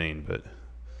Sami Zayn, but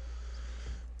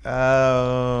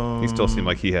he still seemed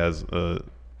like he has.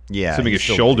 Assuming his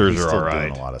shoulders are all right.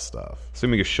 Doing a lot of stuff.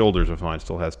 Assuming his shoulders are fine,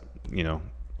 still has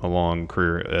a long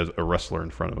career as a wrestler in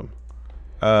front of him.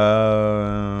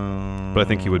 But I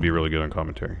think he would be really good on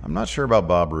commentary. I'm not sure about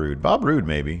Bob Roode. Bob Roode,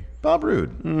 maybe. Bob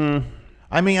Roode.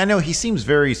 I mean, I know he seems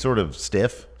very sort of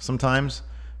stiff sometimes,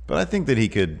 but I think that he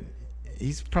could.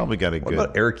 He's probably got a good. What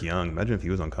about Eric Young? Imagine if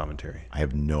he was on commentary. I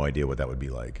have no idea what that would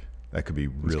be like. That could be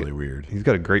really weird. He's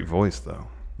got a great voice, though.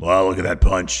 Wow, look at that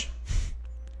punch.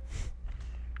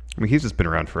 I mean, he's just been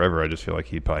around forever. I just feel like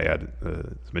he'd probably add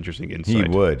some interesting insight. He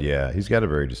would, yeah. He's got a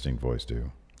very distinct voice,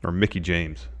 too. Or Mickey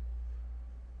James,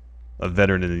 a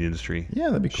veteran in the industry. Yeah,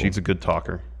 that'd be cool. She's a good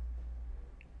talker.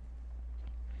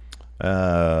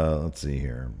 Let's see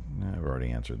here. I've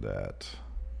already answered that.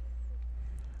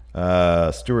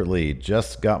 Stuart Lee,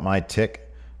 just got my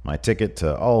ticket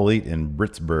to All Elite in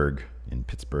Pittsburgh.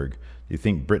 Do you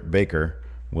think Britt Baker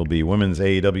will be women's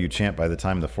AEW champ by the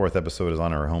time the 4th episode is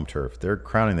on her home turf? They're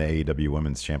crowning the AEW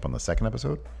women's champ on the 2nd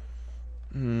episode?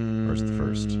 Or is it the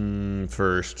first?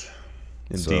 First.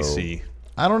 In DC.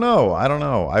 I don't know.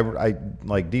 I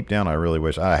like deep down, I really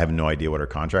wish. I have no idea what her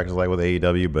contract is like with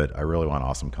AEW, but I really want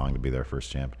Awesome Kong to be their first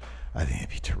champ. I think it'd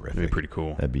be terrific. It'd be pretty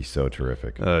cool. That'd be so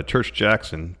terrific. Church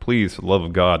Jackson, please, for the love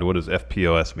of God, what does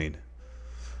FPOS mean?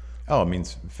 Oh, it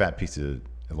means fat piece of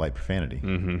light profanity.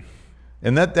 Mm-hmm.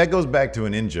 And that goes back to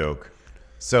an in-joke.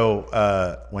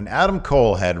 So when Adam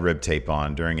Cole had rib tape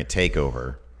on during a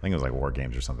takeover, I think it was like War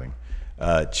Games or something,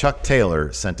 Chuck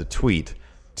Taylor sent a tweet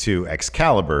to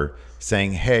Excalibur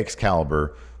saying, "Hey,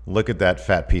 Excalibur, look at that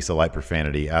fat piece of light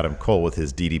profanity, Adam Cole with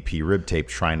his DDP rib tape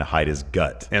trying to hide his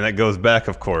gut." And that goes back,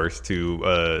 of course,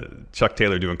 to Chuck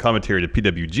Taylor doing commentary to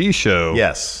PWG show.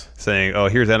 Yes. Saying, oh,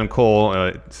 here's Adam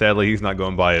Cole. Sadly, he's not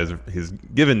going by his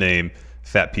given name,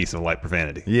 fat piece of light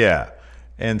profanity. Yeah.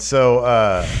 And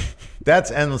so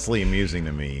that's endlessly amusing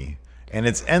to me. And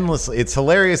it's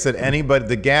hilarious that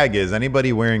the gag is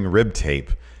anybody wearing rib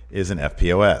tape is an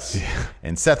FPOS. Yeah.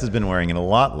 And Seth has been wearing it a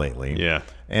lot lately. Yeah.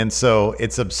 And so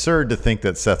it's absurd to think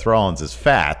that Seth Rollins is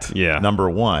fat, number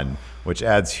one, which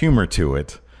adds humor to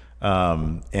it.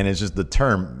 And it's just the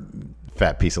term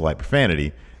fat piece of light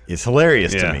profanity is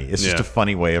hilarious to me. It's just a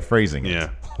funny way of phrasing it. Yeah.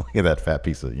 Look at that fat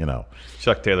piece of,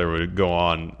 Chuck Taylor would go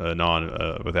on and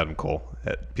on with Adam Cole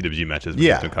at PWG matches with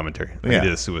doing commentary. Yeah. He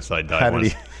did a suicide dive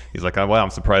once. He's like, wow, I'm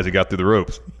surprised he got through the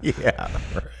ropes. Yeah,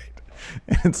 right.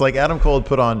 It's like Adam Cole had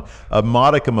put on a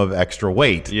modicum of extra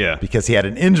weight because he had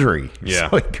an injury. Yeah.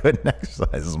 So he couldn't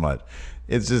exercise as much.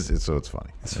 It's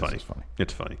funny. It's funny.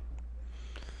 It's funny.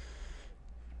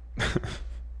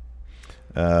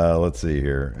 Let's see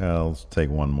here. Let's take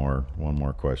one more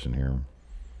question here.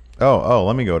 Oh,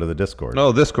 let me go to the Discord.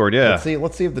 Oh, Discord, yeah.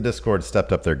 Let's see if the Discord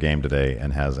stepped up their game today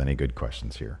and has any good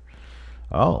questions here.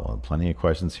 Oh, plenty of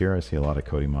questions here. I see a lot of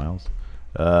Cody Miles.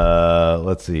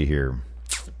 Let's see here.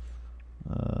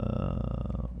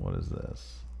 What is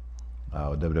this?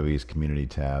 Oh, WWE's community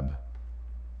tab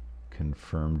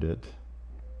confirmed it.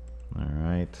 All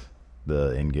right.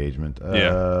 The engagement.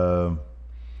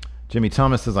 Jimmy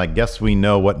Thomas says, I guess we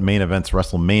know what main events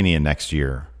WrestleMania next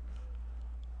year.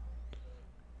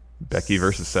 Becky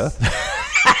versus Seth?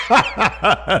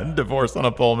 Divorce on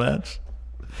a pole match.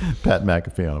 Pat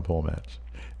McAfee on a pole match.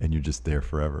 And you're just there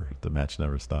forever. The match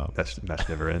never stops. The match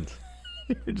never ends.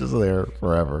 You're just there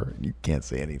forever. You can't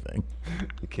say anything.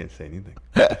 You can't say anything.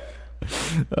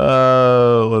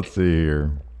 Let's see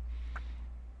here.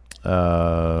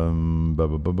 Oh,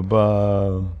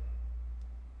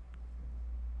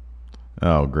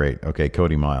 great. Okay,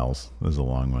 Cody Miles. This is a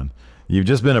long one. You've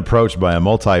just been approached by a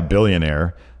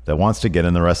multi-billionaire that wants to get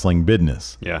in the wrestling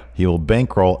business. Yeah. He will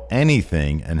bankroll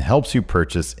anything and helps you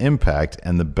purchase Impact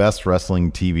and the best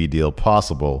wrestling TV deal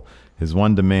possible. His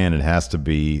one demand, it has to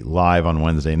be live on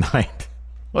Wednesday night.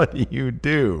 What do you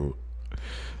do?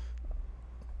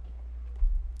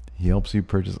 He helps you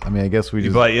purchase. I mean, I guess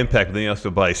you buy Impact, but then you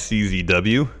also buy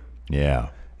CZW. Yeah.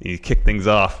 You kick things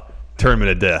off.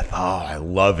 Tournament of Death. Oh, I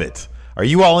love it. Are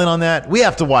you all in on that? We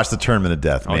have to watch the Tournament of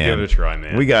Death, man. I'll give it a try,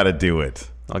 man. We got to do it.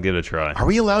 I'll give it a try. Are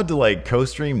we allowed to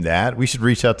co-stream that? We should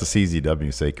reach out to CZW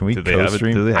and say, can we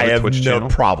co-stream? Do they have a Twitch channel?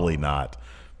 Probably not.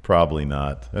 Probably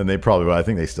not. And they probably, I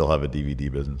think they still have a DVD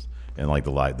business and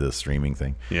the streaming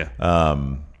thing. Yeah.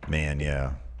 Man,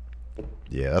 yeah.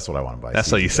 Yeah, that's what I want to buy. That's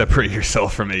how you separate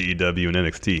yourself from AEW and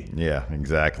NXT. Yeah,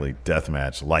 exactly.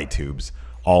 Deathmatch, light tubes.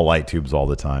 All light tubes all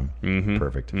the time. Mm-hmm.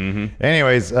 Perfect. Mm-hmm.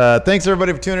 Anyways, thanks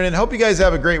everybody for tuning in. Hope you guys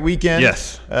have a great weekend.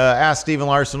 Yes. Ask Steven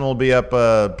Larson will be up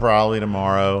probably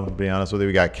tomorrow, to be honest with you.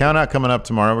 We got Count Out coming up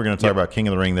tomorrow. We're going to talk about King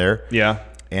of the Ring there. Yeah.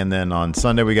 And then on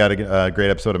Sunday, we got a great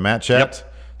episode of Matt Chat.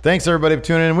 Yep. Thanks everybody for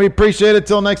tuning in. We appreciate it.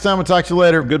 Till next time, we'll talk to you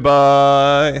later.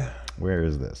 Goodbye. Where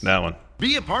is this? That one.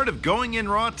 Be a part of Going In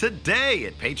Raw today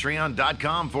at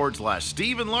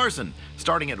patreon.com/Steven Larson.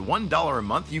 Starting at $1 a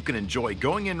month, you can enjoy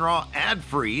Going In Raw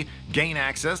ad-free, gain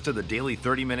access to the daily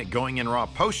 30-minute Going In Raw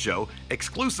post show,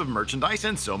 exclusive merchandise,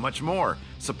 and so much more.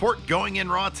 Support Going In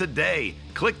Raw today.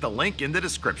 Click the link in the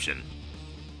description.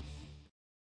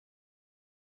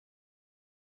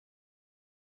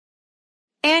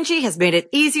 Angie has made it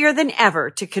easier than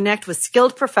ever to connect with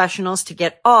skilled professionals to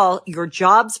get all your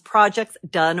jobs projects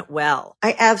done well.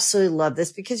 I absolutely love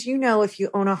this because, if you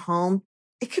own a home,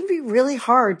 it can be really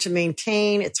hard to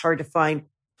maintain. It's hard to find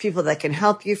people that can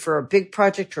help you for a big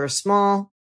project or a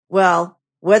small. Well,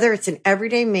 whether it's in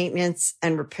everyday maintenance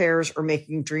and repairs or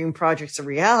making dream projects a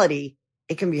reality,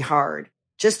 it can be hard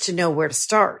just to know where to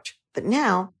start. But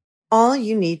now all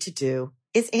you need to do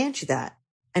is Angie that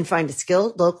and find a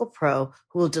skilled local pro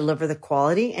who will deliver the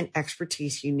quality and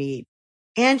expertise you need.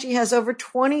 Angie has over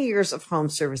 20 years of home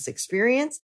service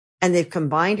experience, and they've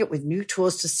combined it with new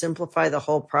tools to simplify the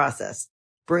whole process.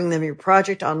 Bring them your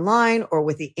project online or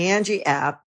with the Angie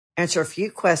app, answer a few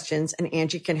questions, and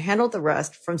Angie can handle the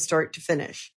rest from start to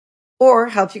finish. Or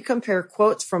help you compare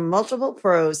quotes from multiple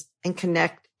pros and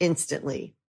connect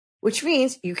instantly, which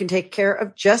means you can take care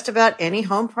of just about any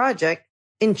home project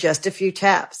in just a few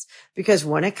taps. Because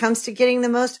when it comes to getting the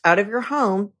most out of your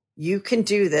home, you can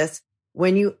do this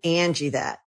when you Angie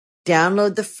that.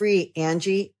 Download the free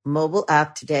Angie mobile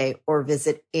app today or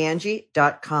visit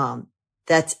Angie.com.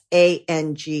 That's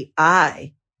ANGI.com.